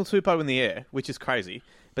beats Daniel Tupou in the air, which is crazy.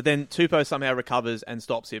 But then Tupou somehow recovers and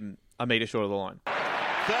stops him a metre short of the line.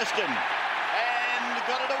 Thurston, and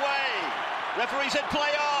got it away. Referee said play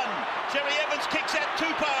on. Cherry Evans kicks at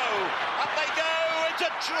Tupou. Up they go. It's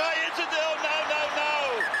a try. It's a no.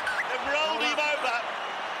 They've rolled him over.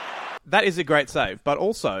 That is a great save, but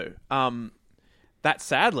also that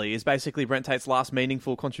sadly is basically Brent Tate's last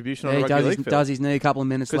meaningful contribution on a rugby league field. Does his knee a couple of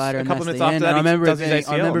minutes later, and that's the after end. that, And I remember does his ACL,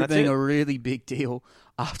 I remember and it that's being it. a really big deal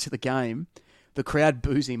after the game. The crowd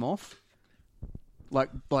boos him off. Like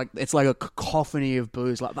it's like a cacophony of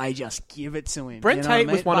boos. Like they just give it to him. Brent You know what Tate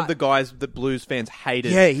I was mean? one of the guys that Blues fans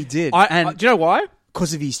hated. Yeah, he did. Do you know why?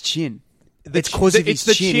 Because of his chin. It's because of his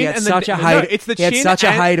chin. He had such a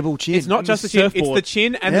hateable chin. It's not just the chin. It's the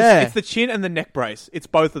chin and it's the chin and the neck brace. It's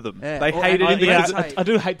both of them. Yeah. They hate it. I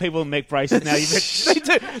do hate people in neck braces now. They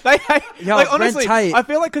do. They hate. Honestly, I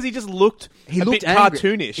feel like because he just looked a bit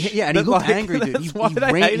cartoonish. Yeah, and he looked angry, dude.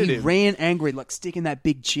 He ran angry, like sticking that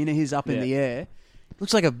big chin of his up in the air.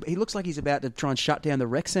 He looks like he's about to try and shut down the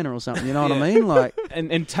rec centre or something. You know what I mean? Like,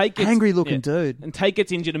 and Tate gets angry looking dude. And Tate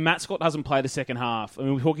gets injured, and Matt Scott doesn't play the second half. I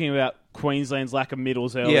mean, we're talking about Queensland's lack of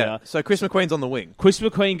middles earlier. Yeah. So Chris McQueen's on the wing. Chris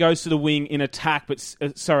McQueen goes to the wing in attack, but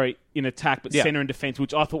centre and defence,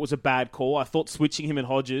 which I thought was a bad call. I thought switching him and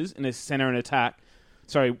Hodges in a centre and attack,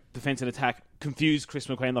 defence and attack, confused Chris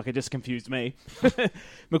McQueen like it just confused me.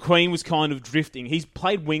 McQueen was kind of drifting. He's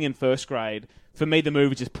played wing in first grade. For me, the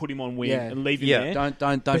move is just put him on wing and leave him there.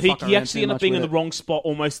 Don't. But he actually ended up being in the wrong spot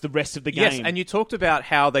almost the rest of the game. Yes, and you talked about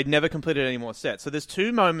how they'd never completed any more sets. So there's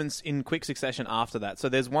two moments in quick succession after that. So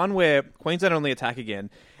there's one where Queensland only attack again,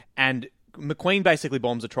 and McQueen basically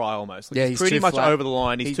bombs a try almost. Like he's pretty much flat. Over the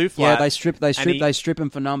line. He's too flat. Yeah, they strip him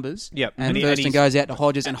for numbers. Yep. And Thurston goes out to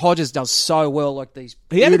Hodges, and Hodges does so well. Like these,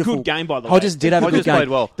 he had a good game by the way. Hodges did have a good game. Played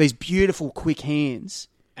well. These beautiful quick hands,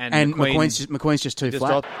 and McQueen's just too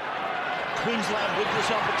flat. Queensland with this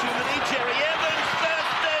opportunity. Jerry Evans,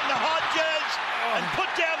 Thurston, Hodges, and put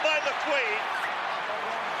down by McQueen.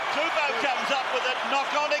 Kubo comes up with it.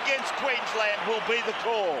 Knock on against Queensland will be the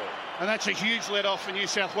call. And that's a huge let-off for New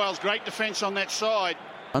South Wales. Great defence on that side.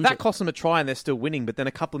 That cost them a try and they're still winning. But then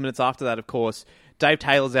a couple of minutes after that, of course, Dave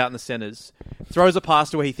Taylor's out in the centres, throws a pass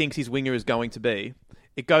to where he thinks his winger is going to be.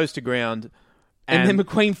 It goes to ground. And then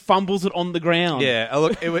McQueen fumbles it on the ground. Yeah,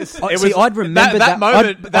 look, it was. I'd remember that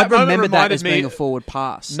moment. I'd remember that as being a forward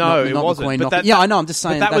pass. No, it wasn't. I know. I'm just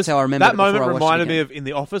saying that's how I remember. That moment reminded me of In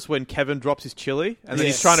the Office when Kevin drops his chili and then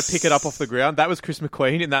he's trying to pick it up off the ground. That was Chris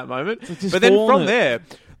McQueen in that moment. But then from there,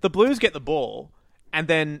 the Blues get the ball, and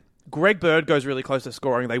then Greg Bird goes really close to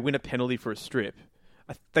scoring. They win a penalty for a strip.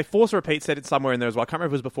 They force a repeat set it somewhere in there as well. I can't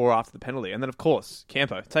remember if it was before or after the penalty. And then, of course,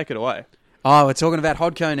 Campo, take it away. Oh, we're talking about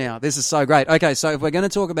Hodko now. This is so great. Okay, so if we're going to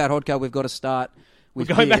talk about Hodko, we've got to start with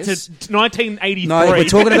We're going back to 1983. No, we're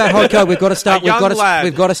talking about Hodko. We've got to start. We've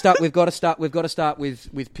got to start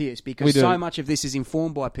with Pearce because so much of this is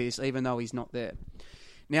informed by Pearce, even though he's not there.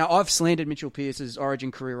 Now, I've slandered Mitchell Pearce's Origin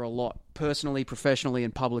career a lot, personally, professionally,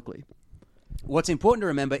 and publicly. What's important to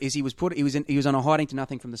remember is he was on a hiding to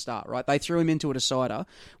nothing from the start, right? They threw him into a decider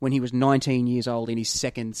when he was 19 years old in his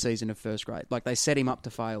second season of first grade. Like, they set him up to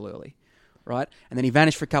fail early. Right? And then he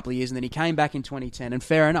vanished for a couple of years, and then he came back in 2010, and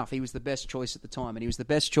fair enough, he was the best choice at the time, and he was the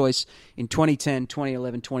best choice in 2010,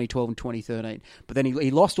 2011, 2012, and 2013. But then he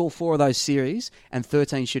lost all four of those series, and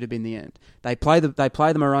 13 should have been the end. They play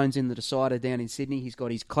the Maroons in the decider down in Sydney. He's got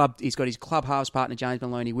his club halves partner James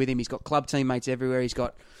Maloney with him. He's got club teammates everywhere. He's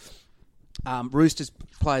got Roosters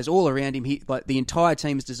players all around him. The entire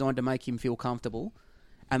team is designed to make him feel comfortable,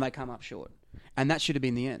 and they come up short. And that should have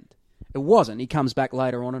been the end. It wasn't. He comes back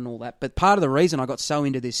later on and all that. But part of the reason I got so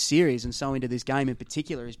into this series and so into this game in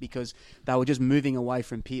particular is because they were just moving away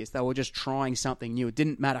from Pearce. They were just trying something new. It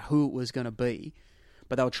didn't matter who it was going to be,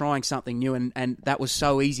 but they were trying something new, and that was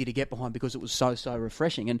so easy to get behind because it was so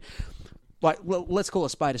refreshing. And let's call a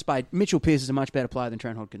spade a spade. Mitchell Pearce is a much better player than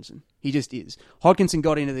Trent Hodkinson. He just is. Hodkinson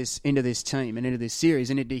got into this team and into this series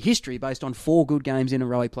and into history based on 4 good games in a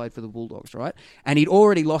row he played for the Bulldogs, right? And he'd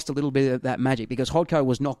already lost a little bit of that magic because Hodko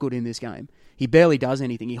was not good in this game. He barely does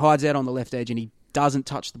anything. He hides out on the left edge and he doesn't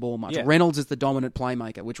touch the ball much. Yeah. Reynolds is the dominant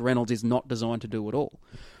playmaker, which Reynolds is not designed to do at all.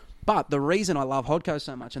 But the reason I love Hodko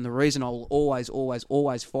so much and the reason I'll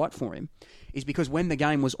always fight for him is because when the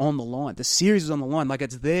game was on the line, the series was on the line, like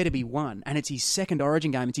it's there to be won, and it's his second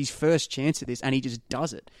Origin game, it's his first chance at this, and he just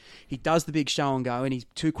does it. He does the big show and go, and he's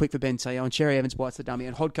too quick for Ben Teo, and Cherry Evans bites the dummy,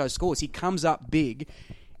 and Hodko scores. He comes up big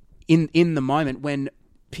in the moment when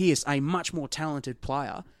Pearce, a much more talented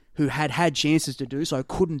player who had chances to do so,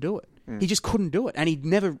 couldn't do it. He just couldn't do it, and he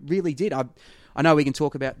never really did. I know we can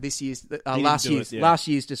talk about this year's, last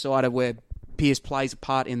year's decider where Pearce plays a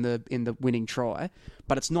part in the winning try,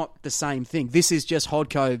 but it's not the same thing. This is just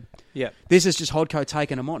Hodko. Yeah. This is just Hodko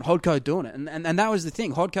taking him on. Hodko doing it, and that was the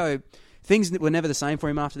thing. Hodko, things were never the same for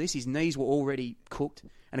him after this. His knees were already cooked,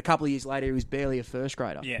 and a couple of years later, he was barely a first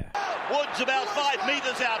grader. Yeah. Woods about 5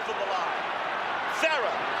 metres out from the line.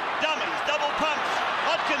 Farah, dummies, double pumps.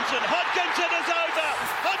 Hodkinson is over.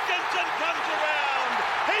 Hodkinson comes around.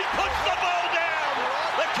 He puts the ball down.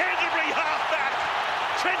 The Canterbury halfback,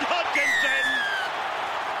 Trent Hodkinson.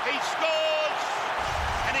 He scores,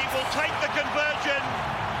 and he will take the conversion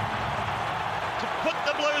to put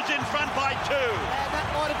the Blues in front by 2. That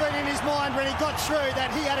might have been in his mind when he got through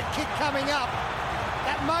that he had a kick coming up.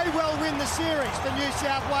 That may well win the series for New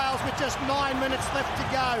South Wales with just 9 minutes left to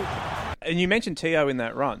go. And you mentioned Teo in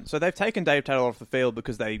that run. So they've taken Dave Taylor off the field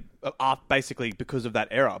because they are basically because of that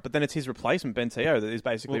error. But then it's his replacement, Ben Teo, that is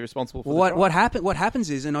basically responsible for the try. What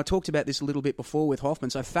happens is, and I talked about this a little bit before with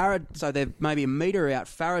Hoffman, so they're maybe a metre out,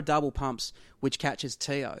 Farah double pumps, which catches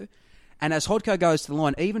Teo. And as Hodko goes to the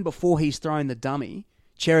line, even before he's thrown the dummy,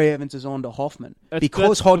 Cherry Evans is on to Hoffman.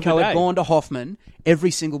 Because Hodko had gone to Hoffman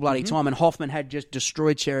every single bloody time, and Hoffman had just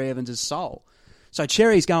destroyed Cherry Evans' soul. So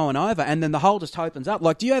Cherry's going over, and then the hole just opens up.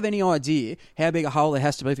 Like, do you have any idea how big a hole there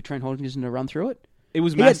has to be for Trent Hodkinson to run through it? It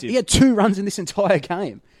was massive. He had 2 runs in this entire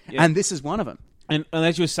game, and this is one of them. And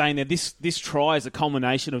as you were saying there, this try is a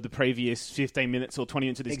culmination of the previous 15 minutes or 20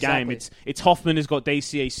 minutes of this game. It's Hoffman has got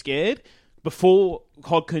DCE scared. Before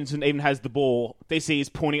Hodkinson even has the ball, DCE is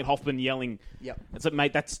pointing at Hoffman, yelling. Yep. It's like,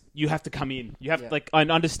 mate, you have to come in. You have I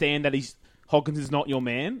understand that Hodkinson's not your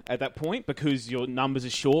man at that point because your numbers are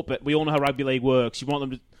short, but we all know how rugby league works. You want them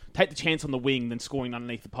to take the chance on the wing than scoring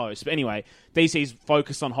underneath the post. But anyway, DC's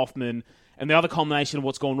focused on Hoffman, and the other combination of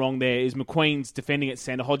what's gone wrong there is McQueen's defending at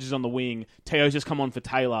centre, Hodges on the wing, Teo's just come on for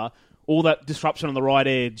Taylor. All that disruption on the right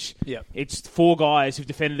edge. Yeah. It's 4 guys who've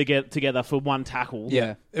defended together for 1 tackle.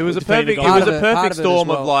 Yeah. It was a perfect storm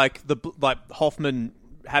of Hoffman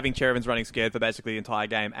having Cherry Evans running scared for basically the entire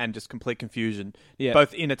game and just complete confusion,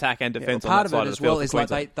 both in attack and defence on that side of the field. Part of it as well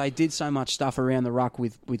is like they did so much stuff around the ruck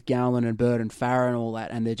with Garland and Bird and Farah and all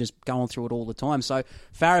that, and they're just going through it all the time. So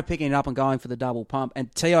Farah picking it up and going for the double pump, and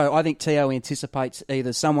I think Teo anticipates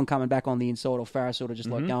either someone coming back on the inside or Farah sort of just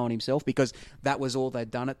like going himself because that was all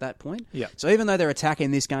they'd done at that point. Yeah. So even though their attack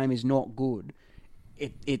in this game is not good,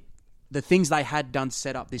 the things they had done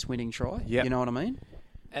set up this winning try. Yeah. You know what I mean?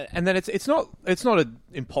 And then it's not an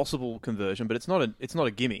impossible conversion, but it's not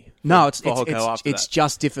a gimme. It's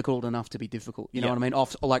just difficult enough to be difficult. You know what I mean?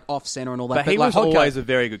 Off center and all that. But he was always a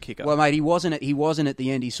very good kicker. Well, mate, he wasn't at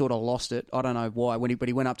the end. He sort of lost it. I don't know why. But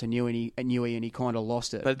he went up to Newey and he kind of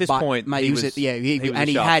lost it. But at this point, mate,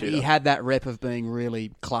 he had that rep of being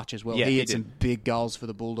really clutch as well. Yeah, he had some big goals for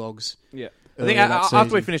the Bulldogs. Yeah. I think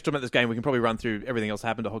after we finish talking about this game, we can probably run through everything else that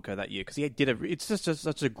happened to Hodko that year because it's just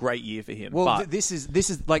such a great year for him. Well, but this is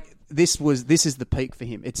the peak for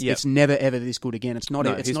him. It's never ever this good again. It's not.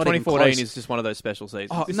 It's his not 2014 even close. is just one of those special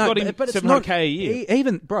seasons. Oh, it's got him $700K a year.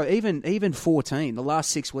 Even 14, the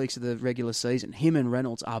last 6 weeks of the regular season, him and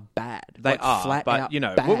Reynolds are bad. They are flat but out you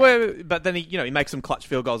know, bad. but then he makes some clutch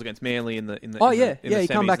field goals against Manly in the he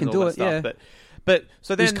come back and do it. Yeah. But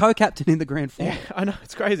so then he's co-captain in the grand final. Yeah, I know,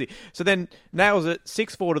 it's crazy. So then nails it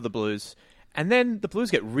 6-4 to the Blues, and then the Blues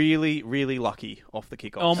get really, really lucky off the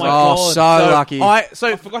kickoff. Oh my god, so lucky! I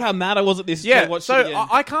forgot how mad I was at this. Yeah,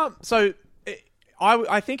 I can't. So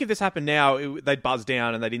I think if this happened now, they'd buzz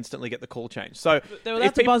down and they'd instantly get the call changed. So they were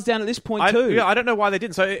allowed to buzz down at this point too. Yeah, I don't know why they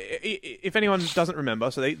didn't. So if anyone doesn't remember,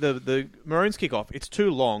 so the Maroons kick off. It's too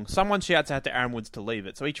long. Someone shouts out to Aaron Woods to leave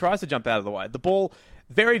it. So he tries to jump out of the way. The ball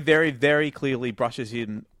very, very, very clearly brushes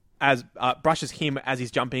him as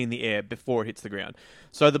he's jumping in the air before it hits the ground.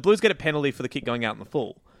 So the Blues get a penalty for the kick going out in the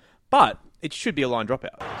full, but it should be a line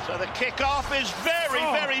dropout. So the kick-off is very,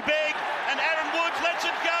 very big, and Aaron Woods lets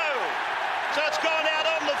it go. So it's gone out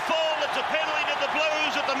on the full. It's a penalty to the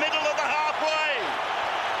Blues at the middle of the halfway.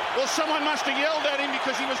 Well, someone must have yelled at him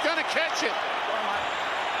because he was going to catch it.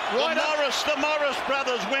 The Morris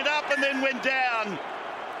brothers went up and then went down.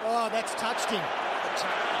 Oh, that's touched him.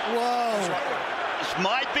 Whoa. This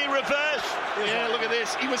might be reversed. Yeah, look at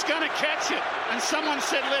this. He was going to catch it, and someone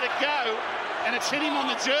said let it go, and it's hit him on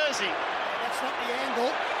the jersey. That's not the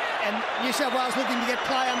angle. And New South Wales looking to get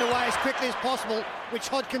play underway as quickly as possible, which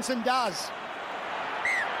Hodkinson does.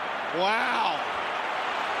 Wow.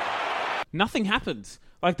 Nothing happens.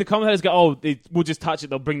 Like, the commentators go, we'll just touch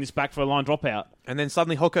it, they'll bring this back for a line dropout. And then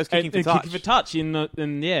suddenly Hodko's kicking for touch. Kicking for touch, and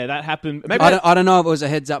that happened. Maybe I don't know if it was a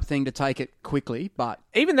heads-up thing to take it quickly, but...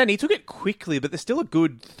 Even then, he took it quickly, but there's still a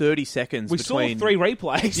good 30 seconds between... We saw 3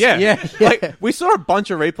 replays. Yeah. Like, we saw a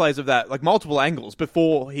bunch of replays of that, like multiple angles,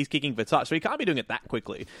 before he's kicking for touch, so he can't be doing it that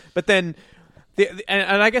quickly. But then...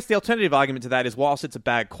 And I guess the alternative argument to that is, whilst it's a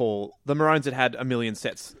bad call, the Maroons had a million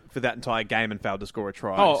sets for that entire game and failed to score a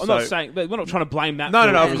try. Oh, I'm not saying... But we're not trying to blame that. No,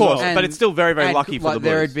 of course. But it's still very, very lucky for the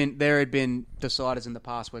Blues. There had been deciders in the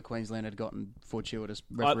past where Queensland had gotten fortuitous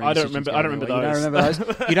refereeing I don't remember those. You don't remember those?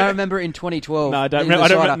 You don't remember in 2012? No, I don't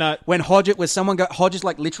remember. No. When Hodges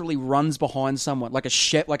like literally runs behind someone, like a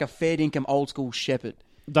fair dinkum old school shepherd.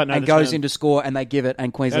 And goes in to score, and they give it,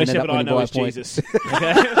 and Queensland end up winning by a point. Jesus.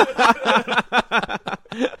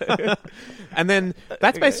 And then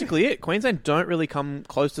that's basically it. Queensland don't really come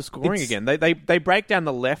close to scoring again. They break down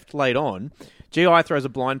the left late on. GI throws a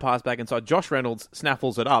blind pass back inside. Josh Reynolds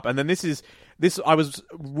snaffles it up, and then this. I was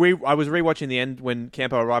rewatching the end when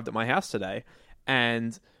Campo arrived at my house today,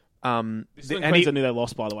 and Queensland knew they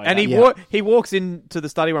lost, by the way. And he walks into the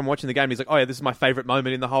study where I'm watching the game. And he's like, "Oh yeah, this is my favourite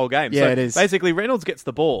moment in the whole game." Yeah, so it is. Basically, Reynolds gets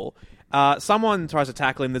the ball. Someone tries to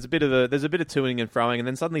tackle him. There's a bit of toing and froing, and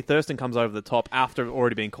then suddenly Thurston comes over the top after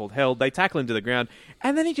already being called held. They tackle him to the ground,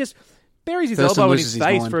 and then he just buries his elbow in his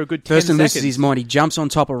face for a good 10 Thurston seconds. loses his mind. He jumps on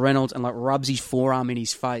top of Reynolds and rubs his forearm in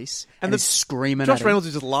his face and is screaming Josh at him. Reynolds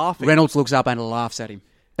is just laughing. Reynolds looks up and laughs at him.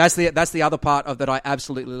 That's the other part of that I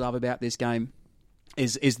absolutely love about this game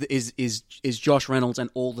is Josh Reynolds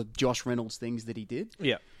and all the Josh Reynolds things that he did.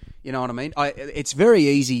 Yeah. You know what I mean? It's very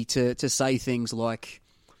easy to say things like,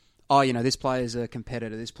 oh, this player's a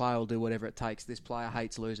competitor. This player will do whatever it takes. This player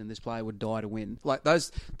hates losing. This player would die to win. Like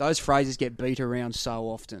those phrases get beat around so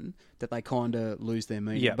often that they kind of lose their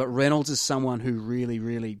meaning. Yeah. But Reynolds is someone who really,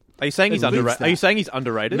 really. Are you saying he's underrated? Are you saying he's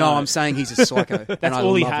underrated? No, I'm saying he's a psycho. That's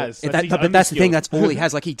all he has. But that's the thing. That's all he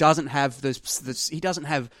has. Like he doesn't have he doesn't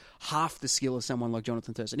have half the skill of someone like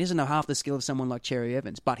Jonathan Thurston. He doesn't have half the skill of someone like Cherry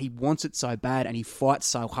Evans. But he wants it so bad, and he fights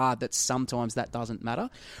so hard that sometimes that doesn't matter.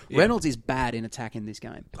 Yeah. Reynolds is bad in attack in this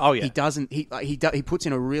game. Oh yeah, he doesn't. He puts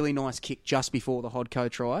in a really nice kick just before the Hodko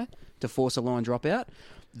try to force a line dropout.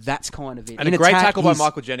 That's kind of it. And a great tackle by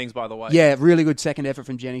Michael Jennings, by the way. Yeah, really good second effort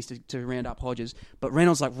from Jennings to round up Hodges. But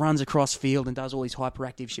Reynolds runs across field and does all his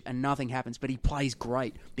hyperactive shit, and nothing happens. But he plays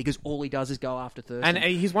great because all he does is go after Thurston. And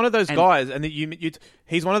he's one of those guys, and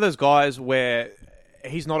he's one of those guys where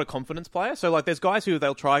he's not a confidence player. So there's guys who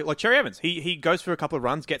they'll try, like Cherry Evans. He goes for a couple of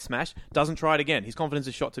runs, gets smashed, doesn't try it again. His confidence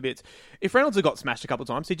is shot to bits. If Reynolds had got smashed a couple of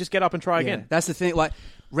times, he'd just get up and try again. That's the thing.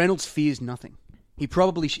 Reynolds fears nothing. He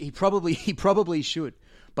probably should.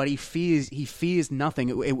 But he fears nothing.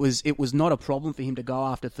 It was not a problem for him to go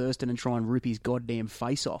after Thurston and try and rip his goddamn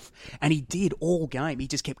face off. And he did all game. He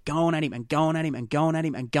just kept going at him and going at him and going at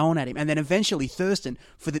him and going at him. And then eventually Thurston,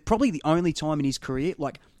 for probably the only time in his career,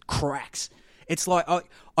 cracks. It's like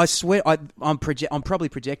I swear I'm probably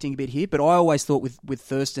projecting a bit here, but I always thought with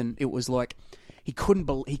Thurston it was like he couldn't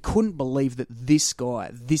believe that this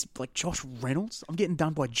guy, Josh Reynolds, I'm getting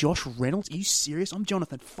done by Josh Reynolds. Are you serious? I'm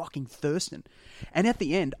Jonathan fucking Thurston. And at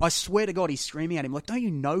the end, I swear to God, he's screaming at him like, "Don't you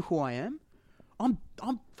know who I am? I'm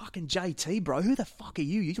fucking JT, bro. Who the fuck are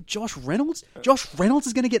you? You're Josh Reynolds? Josh Reynolds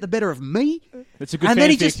is going to get the better of me." It's a good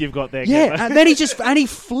fanfic you've got there. Yeah, and then he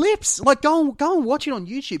flips. Go and watch it on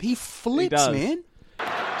YouTube. He flips, man.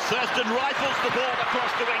 Thurston rifles the ball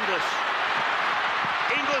across to Inglis.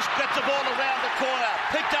 Inglis gets the ball around the corner.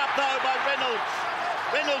 Picked up, though, by Reynolds.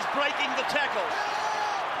 Reynolds breaking the tackle.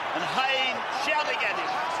 And Hayne shouting at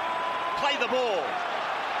him. Play the ball.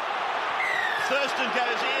 Thurston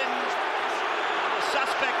goes in. The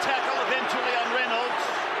suspect tackle eventually on Reynolds.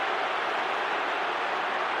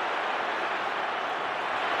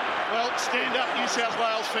 Well, stand up, New South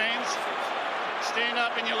Wales fans. Stand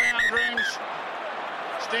up in your lounge rooms.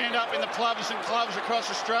 Stand up in the pubs and clubs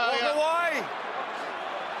across Australia. Walk away.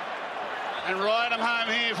 And ride them home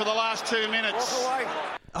here for the last 2 minutes. Walk away.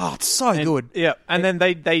 Oh, it's so good. Yeah, and then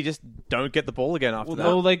they just don't get the ball again after that.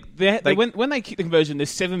 Well, when they kick the conversion, there's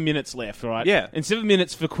 7 minutes left, right? Yeah. And 7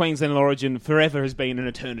 minutes for Queensland and Origin forever has been an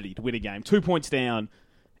eternity to win a game. 2 points down.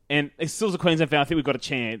 And it's still as a Queensland fan, I think we've got a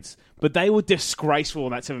chance. But they were disgraceful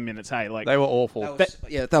in that 7 minutes, hey? They were awful.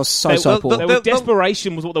 That was so poor.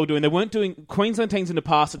 Desperation was what they were doing. They weren't doing... Queensland teams in the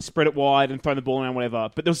past had spread it wide and thrown the ball around, whatever.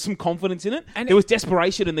 But there was some confidence in it. And there was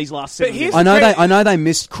desperation in these last 7 minutes. I know they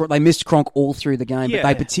missed Cronk all through the game, but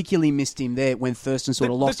they particularly missed him there when Thurston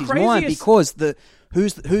sort of lost his mind because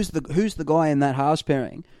who's the guy in that halves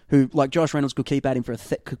pairing who, like Josh Reynolds, could keep at him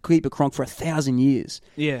could keep a Cronk for 1,000 years,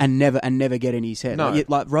 and never get in his head. No.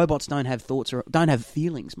 Like robots don't have thoughts or don't have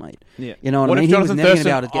feelings, mate. Yeah. You know what I mean? If Jonathan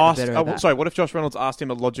Thurston what if Josh Reynolds asked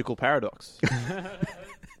him a logical paradox?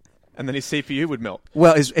 And then his CPU would melt.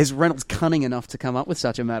 Well, is Reynolds cunning enough to come up with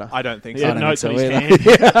such a matter? I don't think so. Yeah, notes on his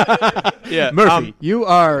yeah, Murphy, you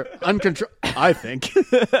are uncontrolled. I think.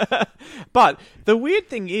 But the weird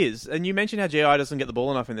thing is, and you mentioned how GI doesn't get the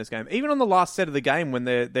ball enough in this game. Even on the last set of the game, when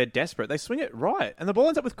they're desperate, they swing it right, and the ball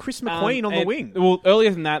ends up with Chris McQueen on the wing. Well, earlier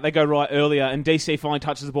than that, they go right earlier, and DC finally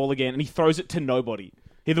touches the ball again, and he throws it to nobody.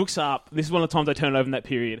 He looks up. This is one of the times they turn it over in that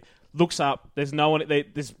period. Looks up. There's no one.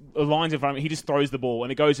 There's lines in front of him. He just throws the ball,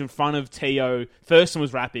 and it goes in front of Teo. Thurston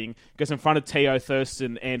was rapping. Goes in front of Teo,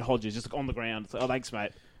 Thurston, and Hodges, just on the ground. So, thanks,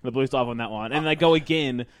 mate. And the Blues dive on that one, and they go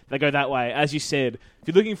again. They go that way. As you said, if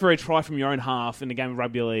you're looking for a try from your own half in the game of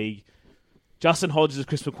rugby league, Justin Hodges as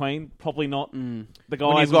Chris McQueen, probably not the guy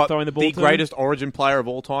When you've who's got throwing the ball the to greatest Origin player of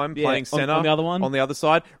all time playing on centre the other one. on the other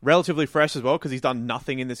side, relatively fresh as well because he's done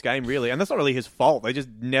nothing in this game really, and that's not really his fault. They just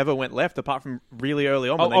never went left apart from really early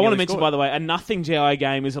on. I want to mention, by the way, a nothing GI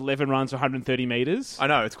game is 11 runs for 130 metres. I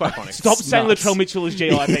know, it's quite funny. Stop saying Latrell Mitchell is GI,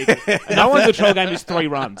 people. A nothing Latrell game is 3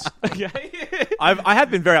 runs. Okay. I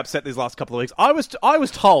have been very upset these last couple of weeks. I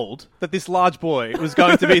was told that this large boy was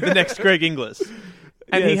going to be the next Greg Inglis.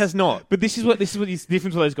 And he has not. But this is what is the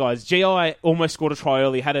difference with those guys. GI almost scored a try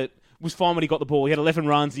early. Was fine when he got the ball. He had 11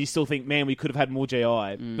 runs. And you still think, man, we could have had more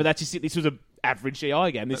GI. But that's just it. This was an average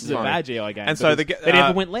GI game. This is a bad GI game. And so they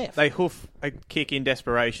never went left. They hoof a kick in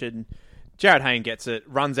desperation. Jared Hayne gets it,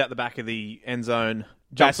 runs out the back of the end zone,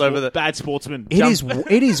 jumps over the bad sportsman.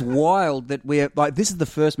 It is wild that we're like this is the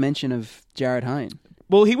first mention of Jared Hayne.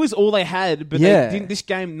 Well, he was all they had, but this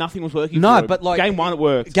game, nothing was working for him. But like... Game 1, it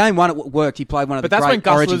worked. Game 1, it worked. He played one of the that's great when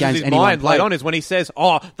Gus Origin loses games his anyone mind played. late on is when he says,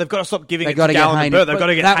 they've got to stop giving it to Hayne Gallen and Bird. They've got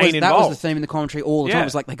to get Hayne involved. That was the theme in the commentary all the time. It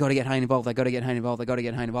was like, they've got to get Hayne involved. They've got to get Hayne involved. They've got to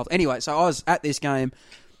get Hayne involved. Anyway, so I was at this game.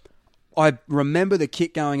 I remember the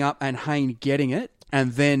kick going up and Hayne getting it.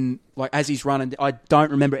 And then, like, as he's running, I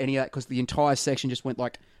don't remember any of that because the entire section just went,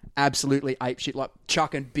 like, absolutely apeshit, like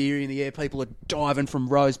chucking beer in the air. People are diving from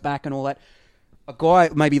rows back and all that. A guy,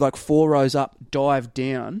 maybe like 4 rows up, dived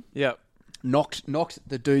down. Yep. Knocked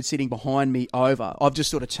the dude sitting behind me over. I've just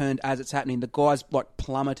sort of turned as it's happening. The guy's like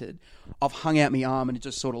plummeted. I've hung out my arm and it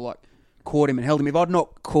just sort of like caught him and held him. If I'd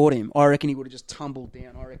not caught him, I reckon he would have just tumbled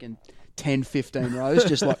down. I reckon 10, 15 rows,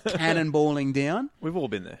 just like cannonballing down. We've all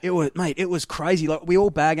been there. It was crazy. Like we all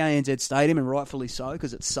bag ANZ Stadium and rightfully so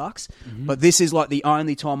because it sucks. Mm-hmm. But this is like the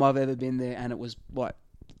only time I've ever been there and it was like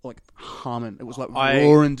humming. It was like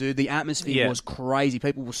roaring, dude. The atmosphere was crazy.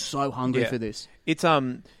 People were so hungry for this. It's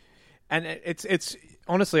and it's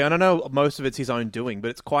honestly, I don't know, most of it's his own doing, but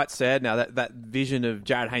it's quite sad now that vision of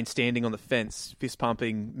Jared Hayne standing on the fence, fist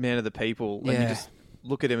pumping, man of the people, and you just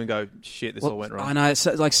look at him and go, shit, this all went wrong. I know,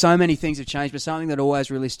 so many things have changed, but something that always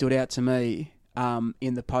really stood out to me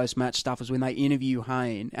in the post-match stuff was when they interview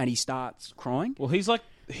Hayne and he starts crying. Well, he's like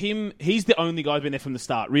he's the only guy who's been there from the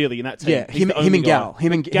start, really, in that team. Yeah, him and Gal.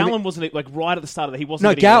 Gallen wasn't like right at the start of it. He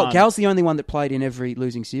wasn't. No, Gal's the only one that played in every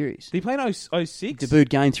losing series. Did he play in 06? Debuted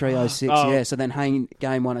game 3 06, yeah. So then Hayne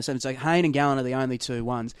game 1 07. So Hayne and Gallen are the only 2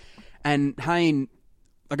 ones. And Hayne,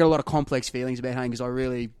 I got a lot of complex feelings about Hayne because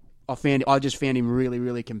I just found him really,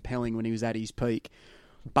 really compelling when he was at his peak.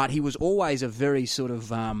 But he was always a very sort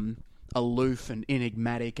of aloof and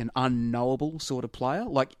enigmatic and unknowable sort of player.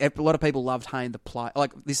 Like a lot of people loved Hayne the player.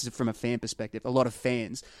 Like this is from a fan perspective. A lot of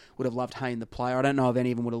fans would have loved Hayne the player. I don't know if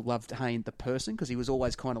any of them would have loved Hayne the person because he was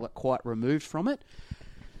always kind of like quite removed from it.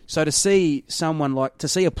 So to see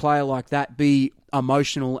a player like that be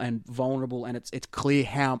emotional and vulnerable, and it's clear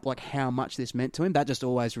how much this meant to him. That just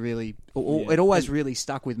always really really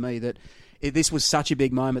stuck with me that this was such a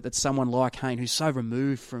big moment that someone like Hayne, who's so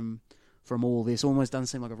removed from all this, almost doesn't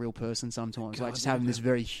seem like a real person sometimes. God, like just having this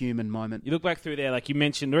very human moment. You look back through there, like you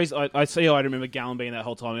mentioned, the reason I remember Gallen being that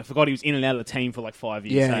whole time. I forgot he was in and out of the team for like 5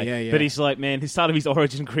 years. Yeah. But he's like, man, his start of his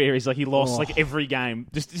Origin career is like he lost like every game,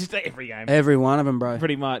 just every game, every one of them, bro,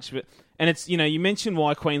 pretty much. And it's you mentioned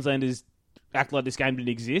why Queenslanders act like this game didn't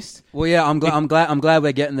exist. Well, yeah, I'm glad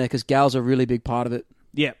we're getting there because Gal's a really big part of it.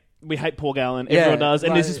 Yeah, we hate Paul Gallen. Everyone does,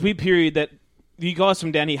 and there's this weird period that you guys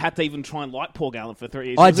from down here had to even try and like Paul Gallen for 3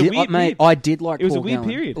 years. I did like Paul Gallen. It was a weird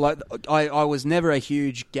period. Like I was never a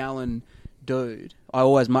huge Gallen dude. I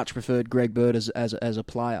always much preferred Greg Bird as a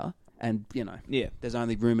player. And, there's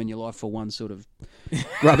only room in your life for one sort of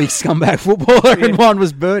grubby scumbag footballer, and one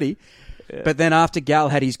was Birdie. Yeah. But then after Gal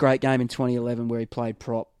had his great game in 2011 where he played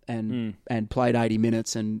prop and played 80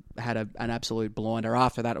 minutes and had an absolute blinder,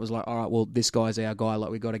 after that it was like, all right, well, this guy's our guy. Like,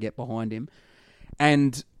 we've got to get behind him.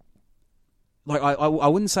 And like I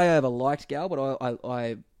wouldn't say I ever liked Gal, but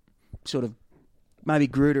I sort of maybe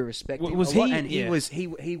grew to respect him. Was a lot. he? And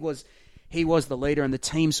he was the leader, and the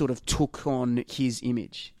team sort of took on his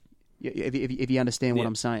image. If you understand what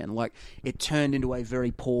I'm saying, like it turned into a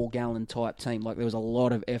very Paul Gallen type team. Like there was a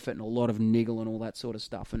lot of effort and a lot of niggle and all that sort of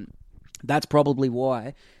stuff, and that's probably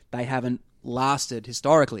why they haven't lasted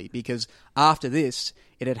historically. Because after this,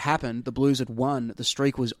 it had happened. The Blues had won. The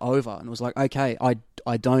streak was over, and it was like, okay,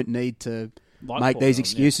 I don't need to make these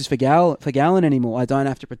excuses for Gallen anymore. I don't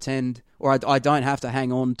have to pretend, or I don't have to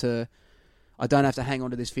hang on to. I don't have to hang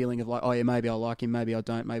on to this feeling of like, oh yeah, maybe I like him, maybe I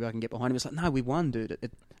don't, maybe I can get behind him. It's like, no, we won, dude.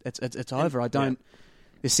 It's over. I don't.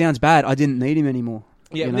 This sounds bad. I didn't need him anymore.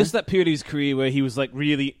 Yeah, you know? this is that period of his career where he was like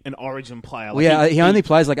really an Origin player. Well, Like, he only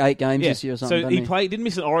plays like 8 games this year or something. So he didn't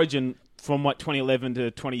miss an Origin from like 2011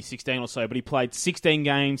 to 2016 or so, but he played 16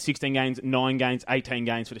 games, 9 games, 18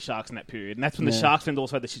 games for the Sharks in that period, and that's when the Sharks fans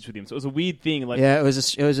also had the shits with him. So it was a weird thing. Like, it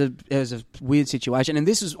was a weird situation, and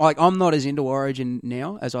this is like I'm not as into Origin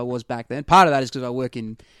now as I was back then. Part of that is because I work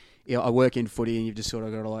in footy, and you've just sort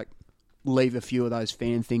of got to like leave a few of those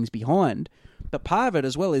fan things behind. But part of it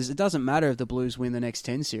as well is it doesn't matter if the Blues win the next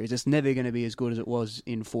 10 series; it's never going to be as good as it was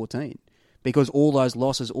in 14. Because all those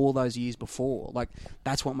losses, all those years before, like,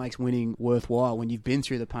 that's what makes winning worthwhile when you've been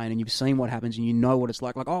through the pain and you've seen what happens and you know what it's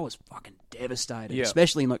like. Like, I was fucking devastated,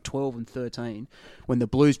 especially in, like, 12 and 13 when the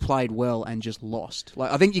Blues played well and just lost.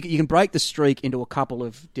 Like, I think you can break the streak into a couple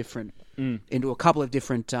of different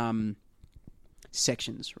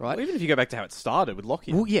sections, right? Well, even if you go back to how it started with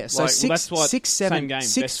Lockyer. Well, yeah, so that's what 6, 7, same game,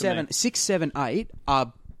 6, 7, 8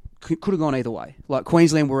 are could have gone either way. Like,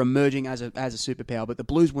 Queensland were emerging as a superpower, but the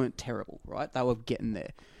Blues weren't terrible, right? They were getting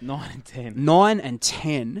there. 9 and 10. 9 and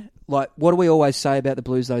 10. Like, what do we always say about the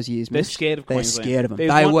Blues those years? They're scared of Queensland. They're scared of them.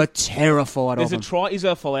 They were terrified of them. There's a try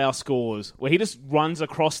Isaiah Folau scores where he just runs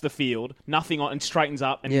across the field, nothing on, and straightens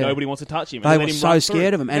up, and nobody wants to touch him. They were so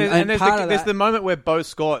scared of him. And there's the moment where Bo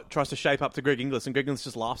Scott tries to shape up to Greg Inglis, and Greg Inglis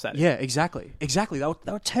just laughs at him. Yeah, exactly. They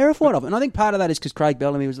were terrified of it. And I think part of that is because Craig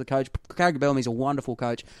Bellamy was the coach. Craig Bellamy's a wonderful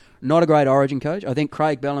coach. Not a great Origin coach. I think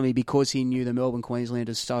Craig Bellamy, because he knew the Melbourne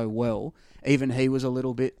Queenslanders so well, even he was a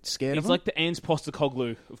little bit scared of him. He's like the Ange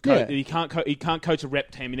Postecoglou of coach. Yeah. He can't coach a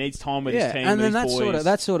rep team. He needs time with his team. And then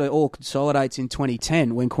that sort of all consolidates in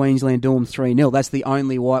 2010 when Queensland do them 3-0. That's the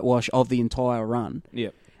only whitewash of the entire run.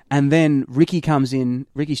 Yep. And then Ricky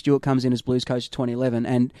Stewart comes in as Blues coach in 2011,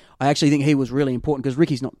 and I actually think he was really important because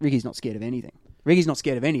Ricky's not scared of anything. Ricky's not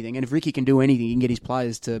scared of anything, and if Ricky can do anything, he can get his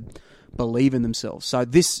players to believe in themselves. So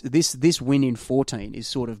this win in 14 is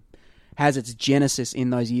sort of has its genesis in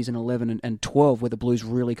those years in 11 and 12 where the Blues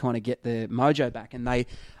really kind of get their mojo back. And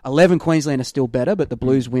 11 Queensland are still better, but the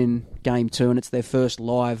Blues win game 2, and it's their first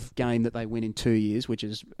live game that they win in 2 years, which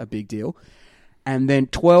is a big deal. And then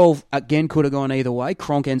 12, again, could have gone either way.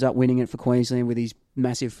 Cronk ends up winning it for Queensland with his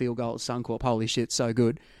massive field goal at Suncorp. Holy shit, so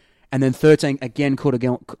good. And then 13, again, could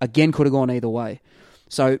have gone either way.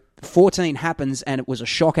 So 14 happens, and it was a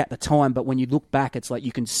shock at the time, but when you look back, it's like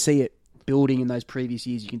you can see it building in those previous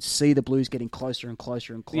years. You can see the Blues getting closer and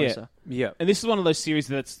closer and closer. Yeah. And this is one of those series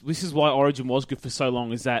this is why Origin was good for so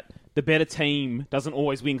long, is that the better team doesn't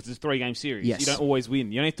always win because it's a 3-game series. Yes. You don't always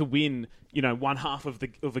win. You don't have to win, one half of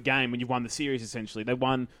a game when you've won the series, essentially.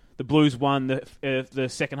 The Blues won the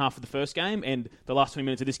second half of the first game, and the last 20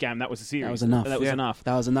 minutes of this game, that was the series. That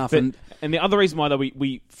was enough. And the other reason why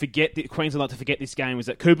we forget Queensland like to forget this game was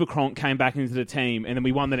that Cooper Cronk came back into the team, and then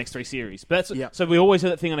we won the next 3 series. But so we always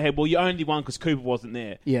had that thing on our head. Well, you only won because Cooper wasn't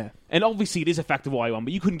there. Yeah. And obviously it is a factor why you won,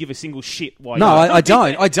 but you couldn't give a single shit why. No, I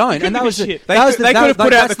don't. And that was they could have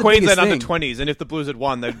put out the Queensland under-20s, and if the Blues had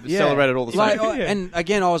won, they'd celebrated all the same. And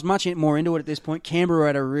again, I was much more into it at this point. Canberra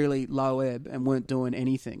had a really low ebb and weren't doing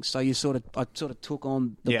anything, so I sort of took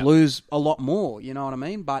on the Blues a lot more. You know what I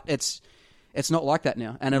mean? But it's not like that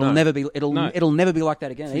now, and it'll never be. It'll never be like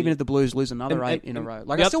that again. Even if the Blues lose another 8 in a row,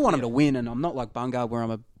 like I still want them to win, and I'm not like Bungard where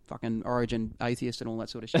I'm a fucking Origin atheist and all that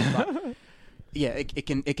sort of shit. But yeah, it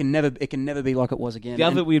can never be like it was again. The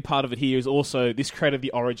other weird part of it here is also this credit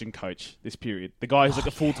the Origin coach this period. The guy who's like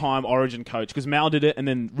a full-time Origin coach, because Mal did it and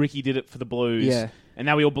then Ricky did it for the Blues, and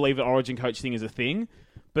now we all believe the Origin coach thing is a thing.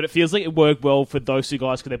 But it feels like it worked well for those two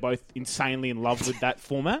guys because they're both insanely in love with that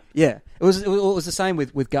format. Yeah, it was the same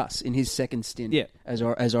with Gus in his second stint as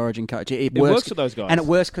Origin coach. It works for those guys, and it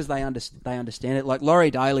works because they understand it. Like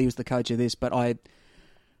Laurie Daly was the coach of this, but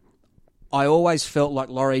I always felt like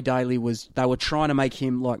Laurie Daly they were trying to make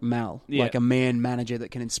him like Mal, like a man manager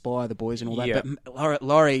that can inspire the boys and all that. Yeah. But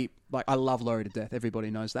Laurie, like I love Laurie to death.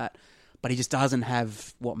 Everybody knows that, but he just doesn't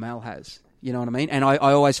have what Mal has. You know what I mean? And I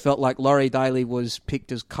always felt like Laurie Daly was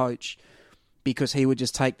picked as coach because he would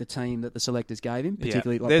just take the team that the selectors gave him,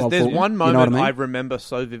 particularly like Bob There's Fulton, one moment you know what I mean? I remember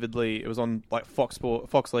so vividly. It was on like Fox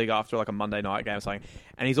League after like a Monday night game or something,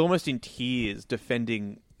 and he's almost in tears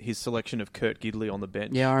defending his selection of Kurt Gidley on the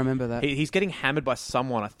bench. Yeah, I remember that. He's getting hammered by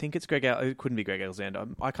someone. I think it's it couldn't be Greg Alexander.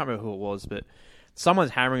 I can't remember who it was, but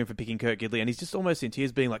someone's hammering him for picking Kurt Gidley, and he's just almost in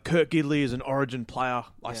tears being like, Kurt Gidley is an Origin player.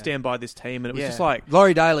 I stand by this team. And it was just like...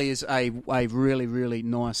 Laurie Daly is a really, really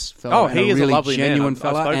nice fella. Oh, he is really a lovely genuine man.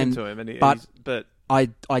 fella. I've spoken to him. But I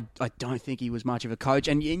don't think he was much of a coach.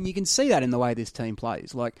 And you can see that in the way this team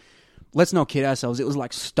plays. Like, let's not kid ourselves. It was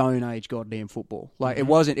like Stone Age goddamn football. Like it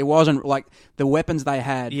wasn't like the weapons they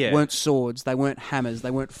had weren't swords, they weren't hammers,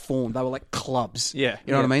 they weren't formed. They were like clubs. Yeah,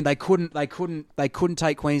 you know what I mean. They couldn't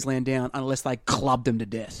take Queensland down unless they clubbed them to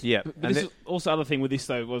death. Yeah, but this is also other thing with this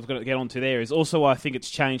though. We've got to get onto there is also I think it's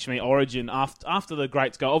changed for me. Origin after the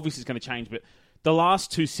greats go, obviously it's going to change, but the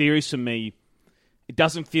last two series for me, it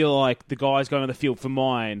doesn't feel like the guys going on the field for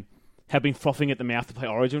mine have been frothing at the mouth to play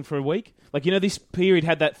Origin for a week. Like, this period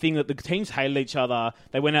had that thing that the teams hated each other.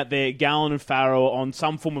 They went out there, Gallen and Farrell, on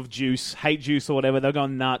some form of hate juice or whatever. They were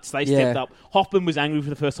going nuts. They stepped up. Hoffman was angry for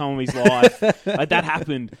the first time of his life. Like, that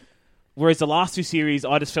happened. Whereas the last two series,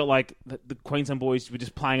 I just felt like the Queensland boys were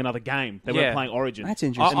just playing another game. They weren't playing Origin. That's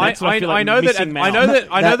interesting. I know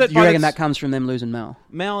that. You reckon that comes from them losing Mal?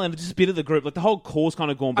 Mal and just a bit of the group. Like the whole core's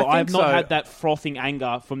kind of gone, but I have not had that frothing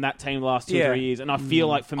anger from that team the last 2 or 3 years. And I feel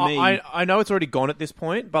like for me, I know it's already gone at this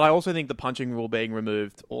point, but I also think the punching rule being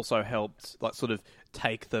removed also helped, like, sort of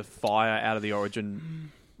take the fire out of the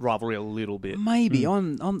Origin rivalry a little bit. Maybe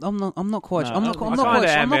I'm not quite. I'm not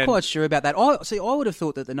quite sure about that. I would have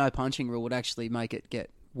thought that the no punching rule would actually make it get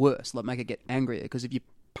worse, like make it get angrier. Because if you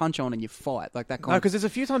punch on and you fight, like that kind. No, because there's a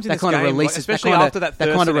few times in that this kind game, of releases, especially after that third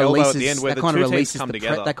elbow at the end, where the two teams come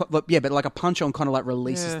together. But like a punch on kind of like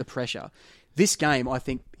releases the pressure. This game, I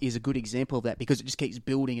think, is a good example of that because it just keeps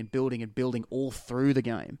building and building and building all through the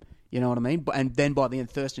game. You know what I mean? And then by the end,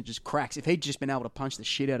 Thurston just cracks. If he'd just been able to punch the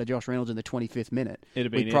shit out of Josh Reynolds in the 25th minute,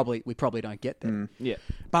 we probably don't get there. Yeah.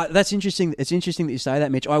 But that's interesting. It's interesting that you say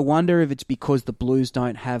that, Mitch. I wonder if it's because the Blues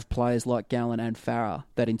don't have players like Gallen and Farah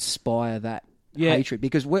that inspire that hatred.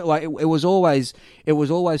 Because it was always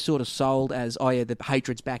sort of sold as, the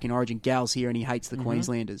hatred's back in Origin. Gal's here and he hates the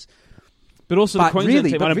Queenslanders. But also the Queensland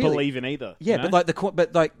team, I don't believe in either. Yeah,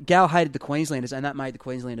 but Gal hated the Queenslanders, and that made the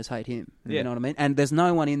Queenslanders hate him. Yeah. You know what I mean? And there's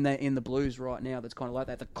no one in the Blues right now that's kind of like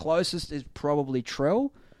that. The closest is probably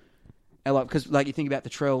Trell, because you think about the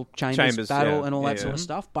Trell Chambers battle and all that sort of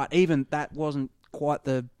stuff. But even that wasn't quite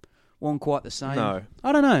the same. No.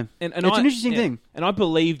 I don't know. And it's an interesting thing. And I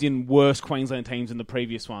believed in worse Queensland teams than the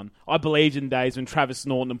previous one. I believed in days when Travis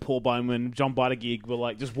Norton and Paul Bowman, John Buttigieg were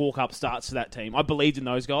like just walk-up starts to that team. I believed in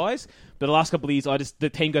those guys. But the last couple of years,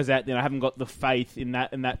 the team goes out there and I haven't got the faith in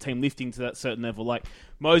that team lifting to that certain level. Like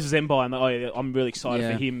Moses Mbai, I'm really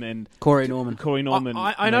excited for him. And Corey Norman.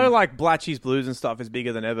 I know like Blatchy's Blues and stuff is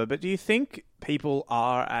bigger than ever, but do you think people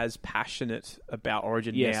are as passionate about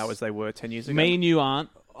Origin now as they were 10 years ago? Me and you aren't.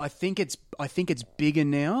 I think it's bigger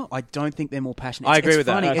now. I don't think they're more passionate. I agree with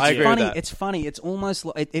that. It's funny. It's almost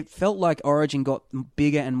like it felt like Origin got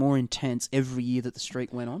bigger and more intense every year that the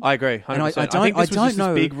streak went on. I agree. 100%. And I think this was just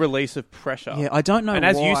this big release of pressure. Yeah, I don't know. And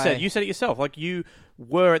as you said it yourself. Like you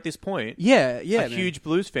were at this point, a huge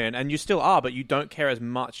Blues fan, and you still are, but you don't care as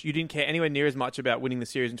much. You didn't care anywhere near as much about winning the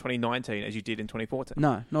series in 2019 as you did in 2014.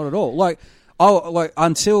 No, not at all.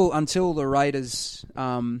 Until the Raiders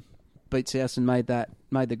beat South and made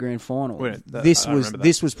the grand final. This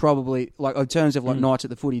was probably, like, in terms of nights at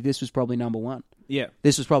the footy, this was probably number one. Yeah,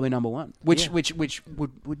 this was probably number one, which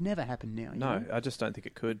would never happen now. No, I just don't think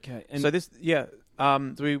it could. Okay, so this, do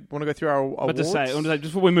we want to go through our awards? But to say, just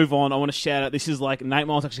before we move on, I want to shout out. This is like Nate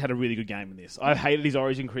Miles actually had a really good game in this. I hated his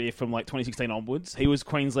Origin career from like 2016 onwards. He was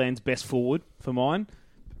Queensland's best forward for mine.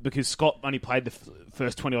 Because Scott only played the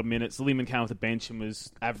first 20-odd minutes. Lehman came off the bench and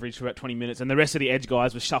was average for about 20 minutes. And the rest of the edge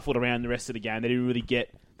guys were shuffled around the rest of the game. They didn't really get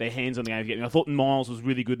their hands on the game. I thought Miles was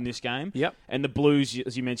really good in this game. Yep. And the Blues,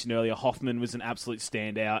 as you mentioned earlier, Hoffman was an absolute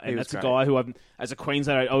standout. And that's a guy who, as a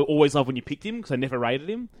Queenslander, I always loved when you picked him because I never rated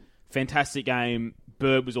him. Fantastic game.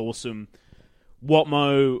 Bird was awesome.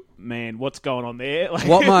 Watmo, man, what's going on there?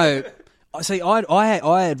 Watmo... See, I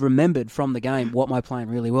had remembered from the game Watmo playing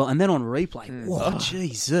really well, and then on replay,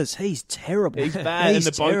 Jesus, he's terrible. He's bad, and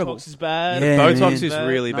the Botox is bad. Yeah, Botox is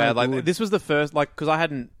really bad. Like this was the first,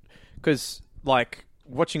 because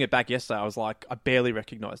watching it back yesterday, I was like, I barely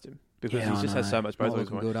recognised him. Because he just has so much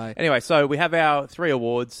Botox. Anyway, so we have our 3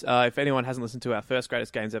 awards. If anyone hasn't listened to our first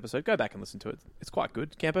Greatest Games episode, go back and listen to it. It's quite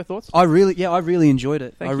good. Campo, thoughts? I really enjoyed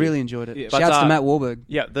it. I really enjoyed it. Yeah. Shouts to Matt Wahlberg.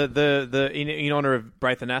 Yeah, the in honour of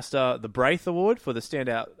Braith and Astor, the Braith Award for the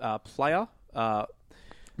standout player.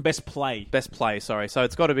 Best play. Sorry. So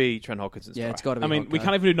it's got to be Trent Hodkinson's try. It's got to be. I mean, we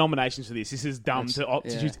can't even do nominations for this. This is dumb to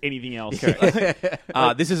choose anything else.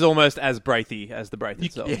 This is almost as Braithy as the Braith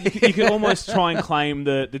itself. You could almost try and claim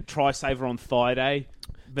the try saver on Thigh Day.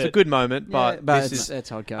 It's a good moment, but but this it's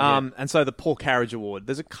hard go. And so the Paul Carriage Award.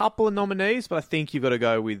 There's a couple of nominees, but I think you've got to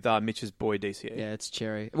go with Mitch's boy DCE. Yeah, it's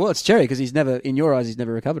Cherry. Well, it's Cherry because he's never, in your eyes, he's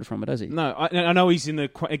never recovered from it, has he? No, I know he's in the...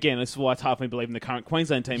 Again, this is why it's hard for me to believe in the current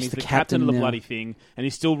Queensland team. He's the captain of the bloody thing, and he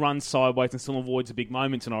still runs sideways and still avoids the big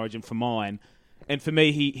moments in Origin for mine. And for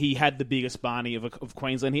me, he had the biggest Barney of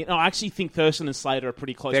Queensland here. No, I actually think Thurston and Slater are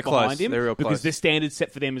pretty close behind him. They're real close. Because the standard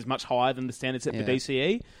set for them is much higher than the standard set for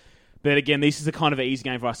DCE. But again, this is a kind of an easy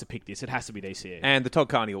game for us to pick this. It has to be DCE. And the Todd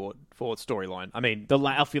Carney Award for storyline. I mean, the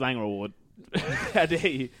Alfie Langer Award. How dare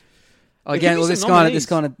you? Again, well, this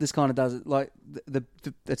kind of does it. Like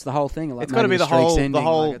it's the whole thing. Like it's got to be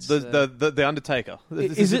the Undertaker.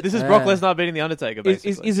 This is Brock Lesnar beating the Undertaker.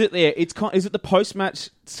 Basically, is it there? Is it the post match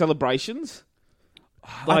celebrations?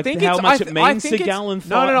 Like I think how much it means to Gallon.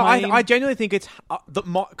 No. I genuinely think it's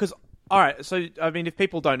because. All right, so I mean, if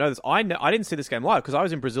people don't know this, I didn't see this game live because I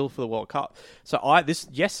was in Brazil for the World Cup. So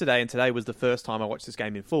yesterday and today was the first time I watched this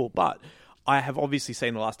game in full. But I have obviously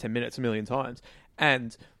seen the last 10 minutes a million times.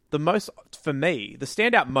 And the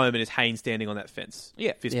standout moment is Haynes standing on that fence,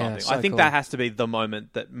 fist bumping. So I think cool. that has to be the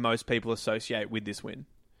moment that most people associate with this win.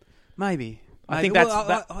 Maybe. I think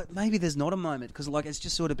that's maybe there's not a moment because like it's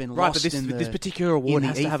just sort of been right. lost But this particular award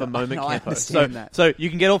has to have a moment, I Campo. understand that. So you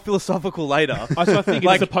can get all philosophical later. I think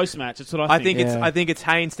it's the post match. That's what I think. I think it's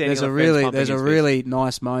Haynes standing. There's a really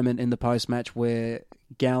nice moment in the post match where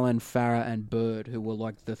Gallen, Farah, and Bird, who were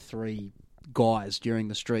like the three guys during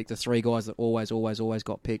the streak, the three guys that always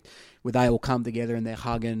got picked, where they all come together and they're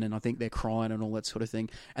hugging and I think they're crying and all that sort of thing.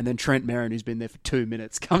 And then Trent Merrin, who's been there for 2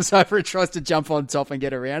 minutes, comes over and tries to jump on top and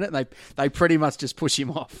get around it, and they pretty much just push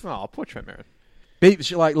him off. Oh, poor Trent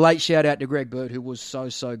Merrin. Like late shout out to Greg Bird, who was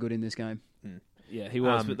so good in this game. Yeah, he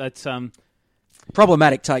was, but that's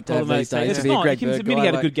problematic take to have these days. It's to be a Greg he Bird guy. He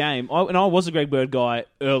had a good game. I was a Greg Bird guy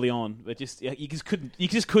early on, but you just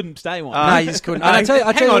couldn't stay one. No, you just couldn't. And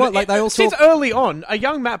I tell you what, like they all since early on, a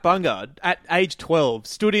young Matt Bungard at age 12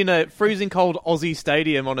 stood in a freezing cold Aussie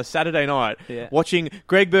stadium on a Saturday night watching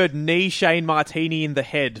Greg Bird knee Shane Martini in the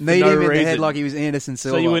head for no reason. In the head like he was Anderson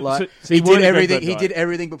Silva. So he did everything. He did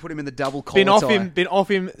everything but put him in the double collar tie. Been off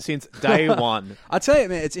him since day one. I tell you,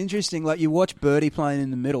 man, it's interesting. Like you watch Birdie playing in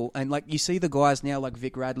the middle, and like you see the guys now, like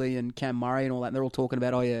Vic Radley and Cam Murray and all that, and they're all talking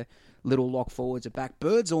about, little lock forwards at back.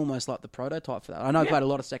 Bird's almost like the prototype for that. I know he played a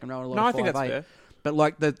lot of second row and a lot of 5'8". I think that's fair. But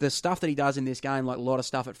like the stuff that he does in this game, like a lot of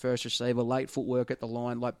stuff at first receiver, late footwork at the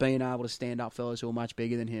line, like being able to stand up fellas who are much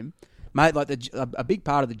bigger than him. Mate, like a big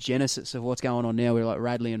part of the genesis of what's going on now with like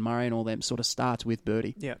Radley and Murray and all them sort of starts with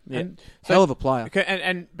Birdie. Yeah. And hell of a player. Okay,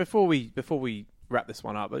 and before we wrap this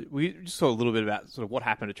one up, we just saw a little bit about sort of what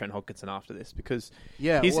happened to Trent Hodkinson after this, because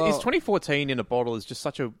his 2014 in a bottle is just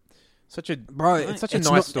such a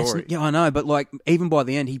nice story. Yeah, I know, but like even by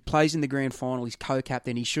the end, he plays in the grand final. He's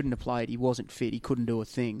co-captain. He shouldn't have played. He wasn't fit. He couldn't do a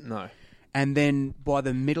thing. No. And then by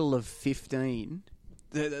the middle of 15,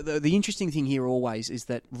 the interesting thing here always is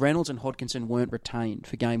that Reynolds and Hodkinson weren't retained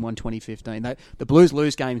for Game 1 2015. The Blues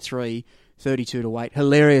lose Game 3, 32-8.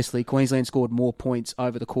 Hilariously, Queensland scored more points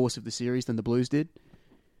over the course of the series than the Blues did.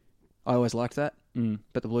 I always liked that.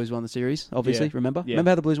 But the Blues won the series, obviously. Yeah. Remember? Yeah.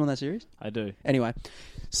 Remember how the Blues won that series? I do. Anyway,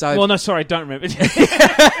 so... Well, no, sorry, I don't remember. He's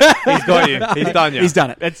got you. He's done you. He's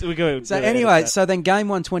done it. So anyway, so then Game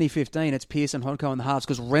 1 2015, it's Pearce and Hodko in the halves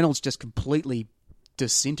because Reynolds just completely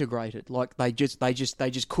disintegrated. Like they just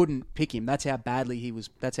couldn't pick him. That's how badly he was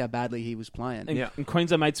playing. And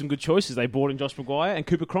Queensland made some good choices. They brought in Josh Maguire and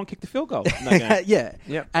Cooper Cronk kicked the field goal. In that game.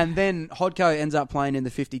 Yeah. And then Hodko ends up playing in the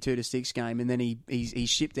 52-6 game, and then he's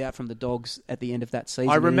shipped out from the Dogs at the end of that season.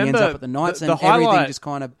 I remember and he ends up at the Knights, and everything just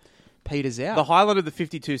kind of peters out. The highlight of the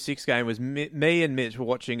 52-6 game was me and Mitch were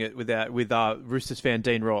watching it with Roosters fan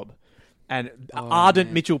Dean Robb, and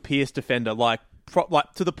ardent Mitchell Pearce defender, like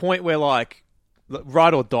to the point where like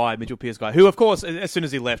ride or die Mitchell Pearce guy, who of course as soon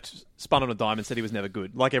as he left spun on a dime and said he was never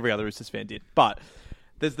good, like every other Roosters fan did. But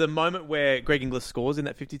there's the moment where Greg Inglis scores in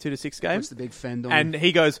that 52-6 game. That's the big fend on. And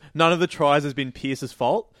he goes, none of the tries has been Pearce's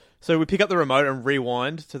fault. So we pick up the remote and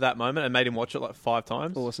rewind to that moment and made him watch it like 5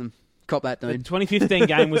 times. Awesome. Cop that, dude. The 2015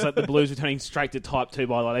 game was like the Blues returning straight to type 2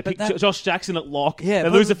 by the way. They picked Josh Jackson at lock. Yeah, they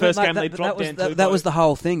lose the first game, they drop down. That was the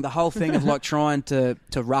whole thing. The whole thing of like trying to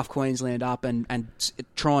rough Queensland up and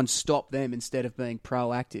try and stop them instead of being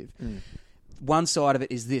proactive. One side of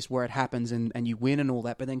it is this, where it happens and you win and all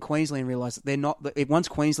that, but then Queensland realised that they're not... Once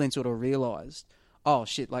Queensland sort of realised, oh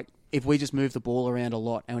shit, like if we just move the ball around a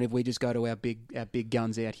lot and if we just go to our big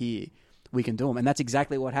guns out here, we can do them. And that's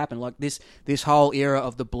exactly what happened. Like this whole era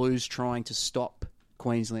of the Blues trying to stop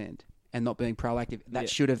Queensland and not being proactive. That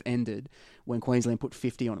should have ended when Queensland put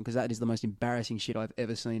 50 on them, because that is the most embarrassing shit I've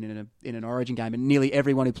ever seen in an Origin game. And nearly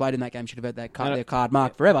everyone who played in that game should have had their card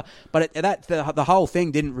marked forever. But the whole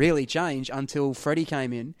thing didn't really change until Freddie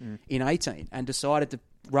came in 18 and decided to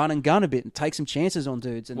run and gun a bit and take some chances on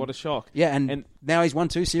dudes. And, what a shock. Yeah, and now he's won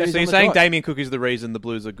 2 series. So you're saying Damien Cook is the reason the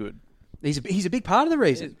Blues are good? He's a big part of the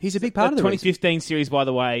reason. He's a big part of the 2015 series, by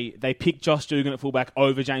the way, they picked Josh Dugan at fullback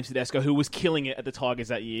over James Tedesco, who was killing it at the Tigers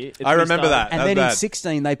that year. I remember that. And then in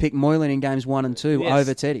 16, they picked Moylan in games 1 and 2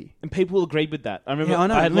 over Teddy. And people agreed with that. I remember. Yeah, I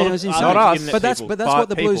know. I had it was insane. Not us. But that's what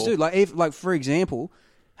the Blues do. Like for example,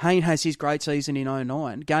 Hayne has his great season in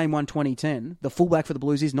 09. Game 1 2010, the fullback for the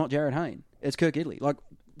Blues is not Jared Hayne. It's Kirk Idley. Like,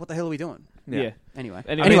 what the hell are we doing? Yeah. Anyway,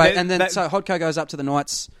 so Hodko goes up to the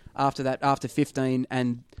Knights after that, after 15,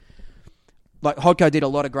 and like Hodko did a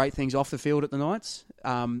lot of great things off the field at the Knights.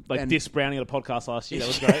 Dis Browning at a podcast last year. That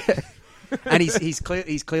was great. And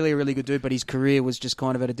he's clearly a really good dude, but his career was just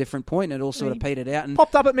kind of at a different point, and it all sort of petered out. And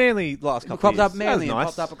popped up at Manly last couple of years. Popped up at Manly and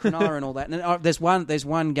popped up at Cronulla and all that. And there's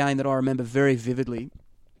one game that I remember very vividly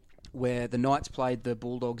where the Knights played the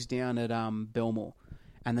Bulldogs down at Belmore.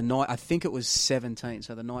 And I think it was 17,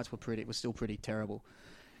 so the Knights were still pretty terrible.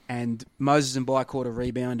 And Moses and Bai caught a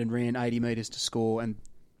rebound and ran 80 metres to score, and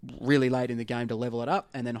really late in the game to level it up.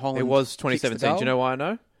 And then Holland. It was 2017. Do you know why I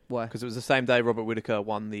know? Why? Because it was the same day Robert Whittaker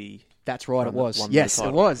won the. That's right. It was. Yes,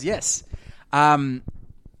 it was. Yes. And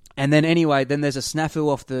then anyway, then there's a snafu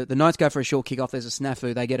off the Knights go for a short kick off. There's a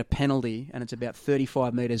snafu. They get a penalty, and it's about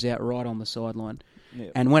 35 metres out, right on the sideline.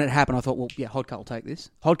 Yep. And when it happened, I thought, well, yeah, Hodko will take this.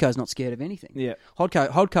 Hodko's not scared of anything. Yeah,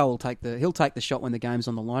 Hodko will take the shot when the game's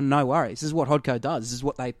on the line. No worries. This is what Hodko does. This is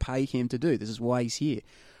what they pay him to do. This is why he's here.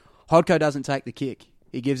 Hodko doesn't take the kick.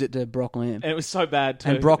 He gives it to Brock Lamb. And it was so bad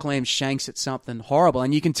too. And Brock Lamb shanks at something horrible,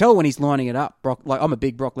 and you can tell when he's lining it up. I'm a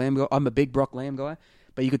big Brock Lamb guy.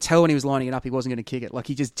 But you could tell when he was lining it up, he wasn't going to kick it. Like,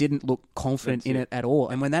 he just didn't look confident in it at all.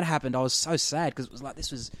 And when that happened, I was so sad because it was like,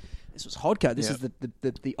 this was Hodko. This is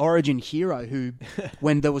the Origin hero who,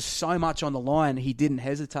 when there was so much on the line, he didn't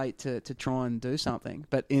hesitate to try and do something.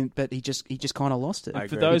 But he just kind of lost it.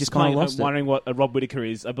 For those wondering what a Rob Whittaker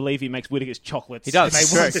is, I believe he makes Whittaker's chocolates. He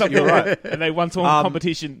does. You're right. And they won some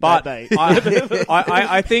competition that day.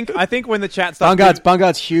 I think when the chat starts...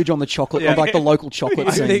 Bungard's huge on the chocolate, on like the local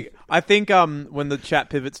chocolate scene. I think when the chat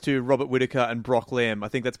pivots to Robert Whittaker and Brock Lamb, I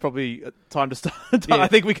think that's probably time to start. I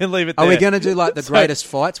think we can leave it there. Are we going to do like the greatest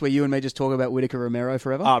fights where you and me just talk about Whittaker Romero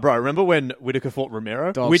forever? Bro, remember when Whittaker fought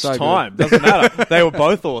Romero? Dog, Which so time? Doesn't matter. They were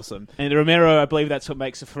both awesome. And Romero, I believe that's what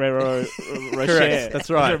makes a Ferrero Rocher. Correct. That's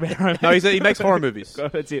right. No, he makes horror movies.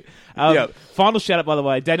 That's it. Final shout out, by the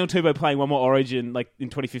way. Daniel Tupou playing one more Origin like in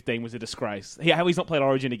 2015 was a disgrace. How he's not played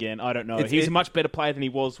Origin again, I don't know. He's a much better player than he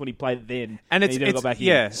was when he played then. And he never got back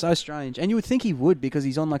in. So strange. And you would think he would, because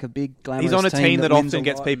he's on like a big glamorous team. He's on a team that often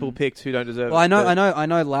gets lot. people picked who don't deserve it. Well, I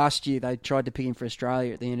know last year they tried to pick him for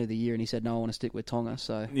Australia at the end of the year, and he said, no, I want to stick with Tonga.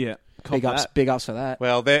 So yeah, big ups for that.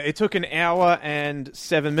 Well, it took an hour and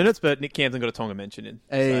 7 minutes, but Nick Campton got a Tonga mention in.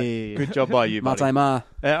 Hey. So good job by you, buddy. Mate Ma.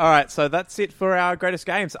 All right, so that's it for our greatest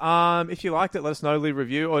games. If you liked it, let us know, leave a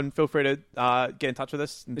review, and feel free to get in touch with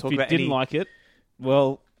us and talk about If you didn't like it,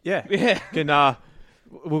 well... Yeah.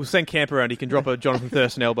 We'll send Camp around. He can drop a Jonathan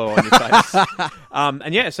Thurston elbow on your face.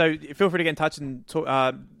 So feel free to get in touch and talk,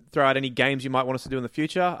 throw out any games you might want us to do in the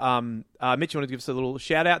future. Mitch, you want to give us a little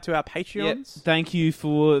shout out to our Patreons? Yeah, thank you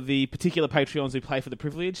for the particular Patreons who play for the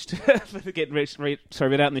privileged for getting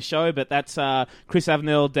read out in the show. But that's Chris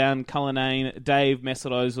Avenel, Dan Cullinane, Dave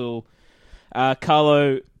Mesut Ozil,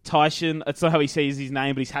 Carlo Tyshan. That's not how he says his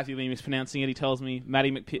name, but he's happy with me mispronouncing it. He tells me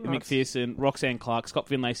Maddie McPherson, Roxanne Clark, Scott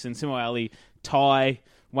Finlayson, Simo Ali, Ty,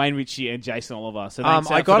 Wayne Ritchie, and Jason Oliver. So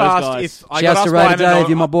I got asked Dave,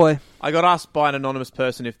 you're my boy. I got asked by an anonymous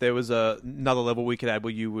person if there was another level we could add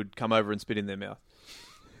where you would come over and spit in their mouth.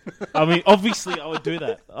 I mean, obviously, I would do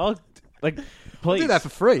that. Please do that for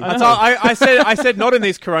free. I said not in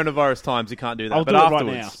these coronavirus times. You can't do that. I'll but do afterwards, it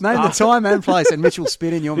right now. Name the time and place, and Mitch will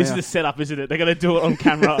spit in your mouth. This is the setup, isn't it? They're going to do it on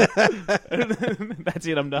camera. That's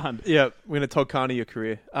it. I'm done. Yeah, we're going to Todd Carney your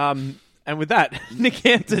career. And with that, Nick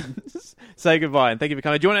Hampton, say goodbye and thank you for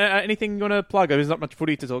coming. Do you want anything you want to plug? There's not much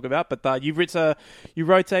footy to talk about, but you wrote a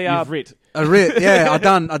writ. Yeah, I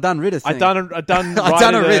done writ a thing. done a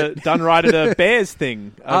Bears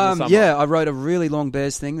thing. Over the summer. Yeah, I wrote a really long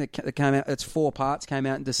Bears thing that came out. It's 4 parts. Came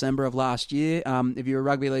out in December of last year. If you're a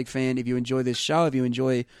rugby league fan, if you enjoy this show, if you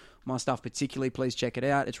enjoy my stuff particularly, please check it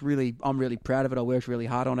out. I'm really proud of it. I worked really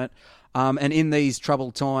hard on it. And in these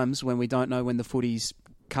troubled times when we don't know when the footy's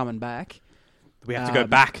coming back, We have to go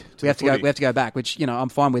back. We have to go back, which I'm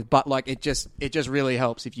fine with. But like, it just really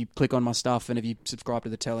helps if you click on my stuff and if you subscribe to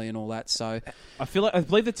the telly and all that. So I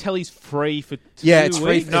believe the telly's free for 2 it's free.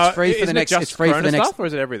 weeks. It's free for the next. Just it's free for the next. Stuff, or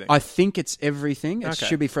is it everything? I think it's everything. It Okay.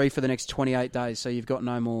 should be free for the next 28 days. So you've got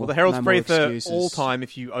no more. Well, the Herald's no free more for excuses. all time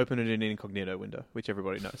if you open it in an incognito window, which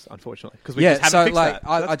everybody knows, unfortunately, because we just haven't fixed that.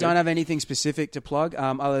 So I don't have anything specific to plug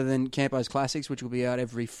other than Campo's Classics, which will be out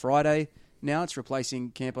every Friday. Now it's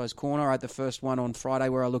replacing Campo's Corner. I had the first one on Friday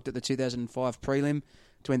where I looked at the 2005 prelim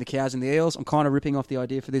between the Cows and the Eels. I'm kind of ripping off the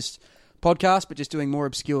idea for this podcast, but just doing more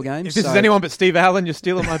obscure games. If this is anyone but Steve Allen, you're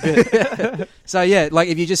stealing my bit. So yeah, like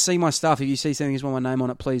if you just see my stuff, if you see something that's got my name on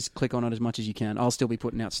it, please click on it as much as you can. I'll still be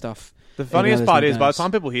putting out stuff. The funniest part is, by the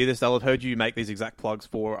time people hear this, they'll have heard you make these exact plugs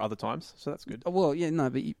for other times, so that's good. Well, yeah, no,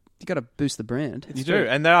 but you got to boost the brand. You do,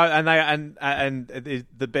 and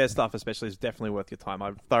the Bear stuff especially is definitely worth your time.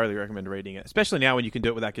 I thoroughly recommend reading it, especially now when you can do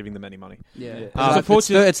it without giving them any money. Yeah,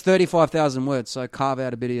 it's 35,000 words, so carve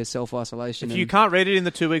out a bit of your self-isolation. If you can't read it in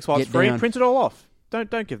the 2 weeks while it's free, print it all off.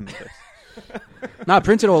 Don't give them this. No,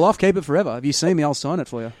 print it all off. Keep it forever. If you see me, I'll sign it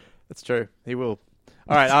for you. That's true. He will.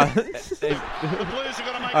 All right. The Blues are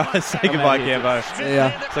going to make say goodbye, Campo. See ya.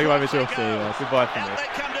 Say goodbye, Mitchell. See ya. Goodbye from me. Out they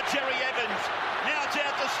come to Jerry Evans. Now it's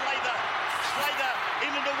out to Slater. Slater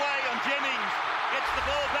in and away on Jennings. Gets the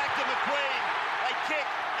ball back to McQueen. They kick.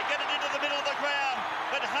 They get it into the middle of the ground.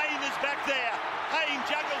 But Hayne is back there. Hayne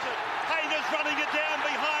juggles it. Hayne is running it down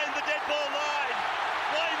behind the dead ball line.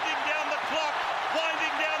 Winding down the clock.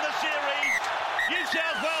 Winding down the series. New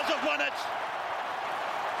South Wales have won it.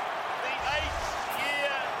 The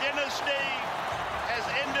 8-year dynasty has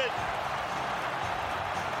ended.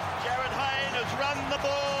 Jared Hayne has run the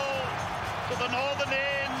ball to the northern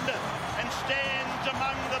end and stands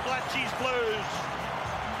among the Blatchies Blues.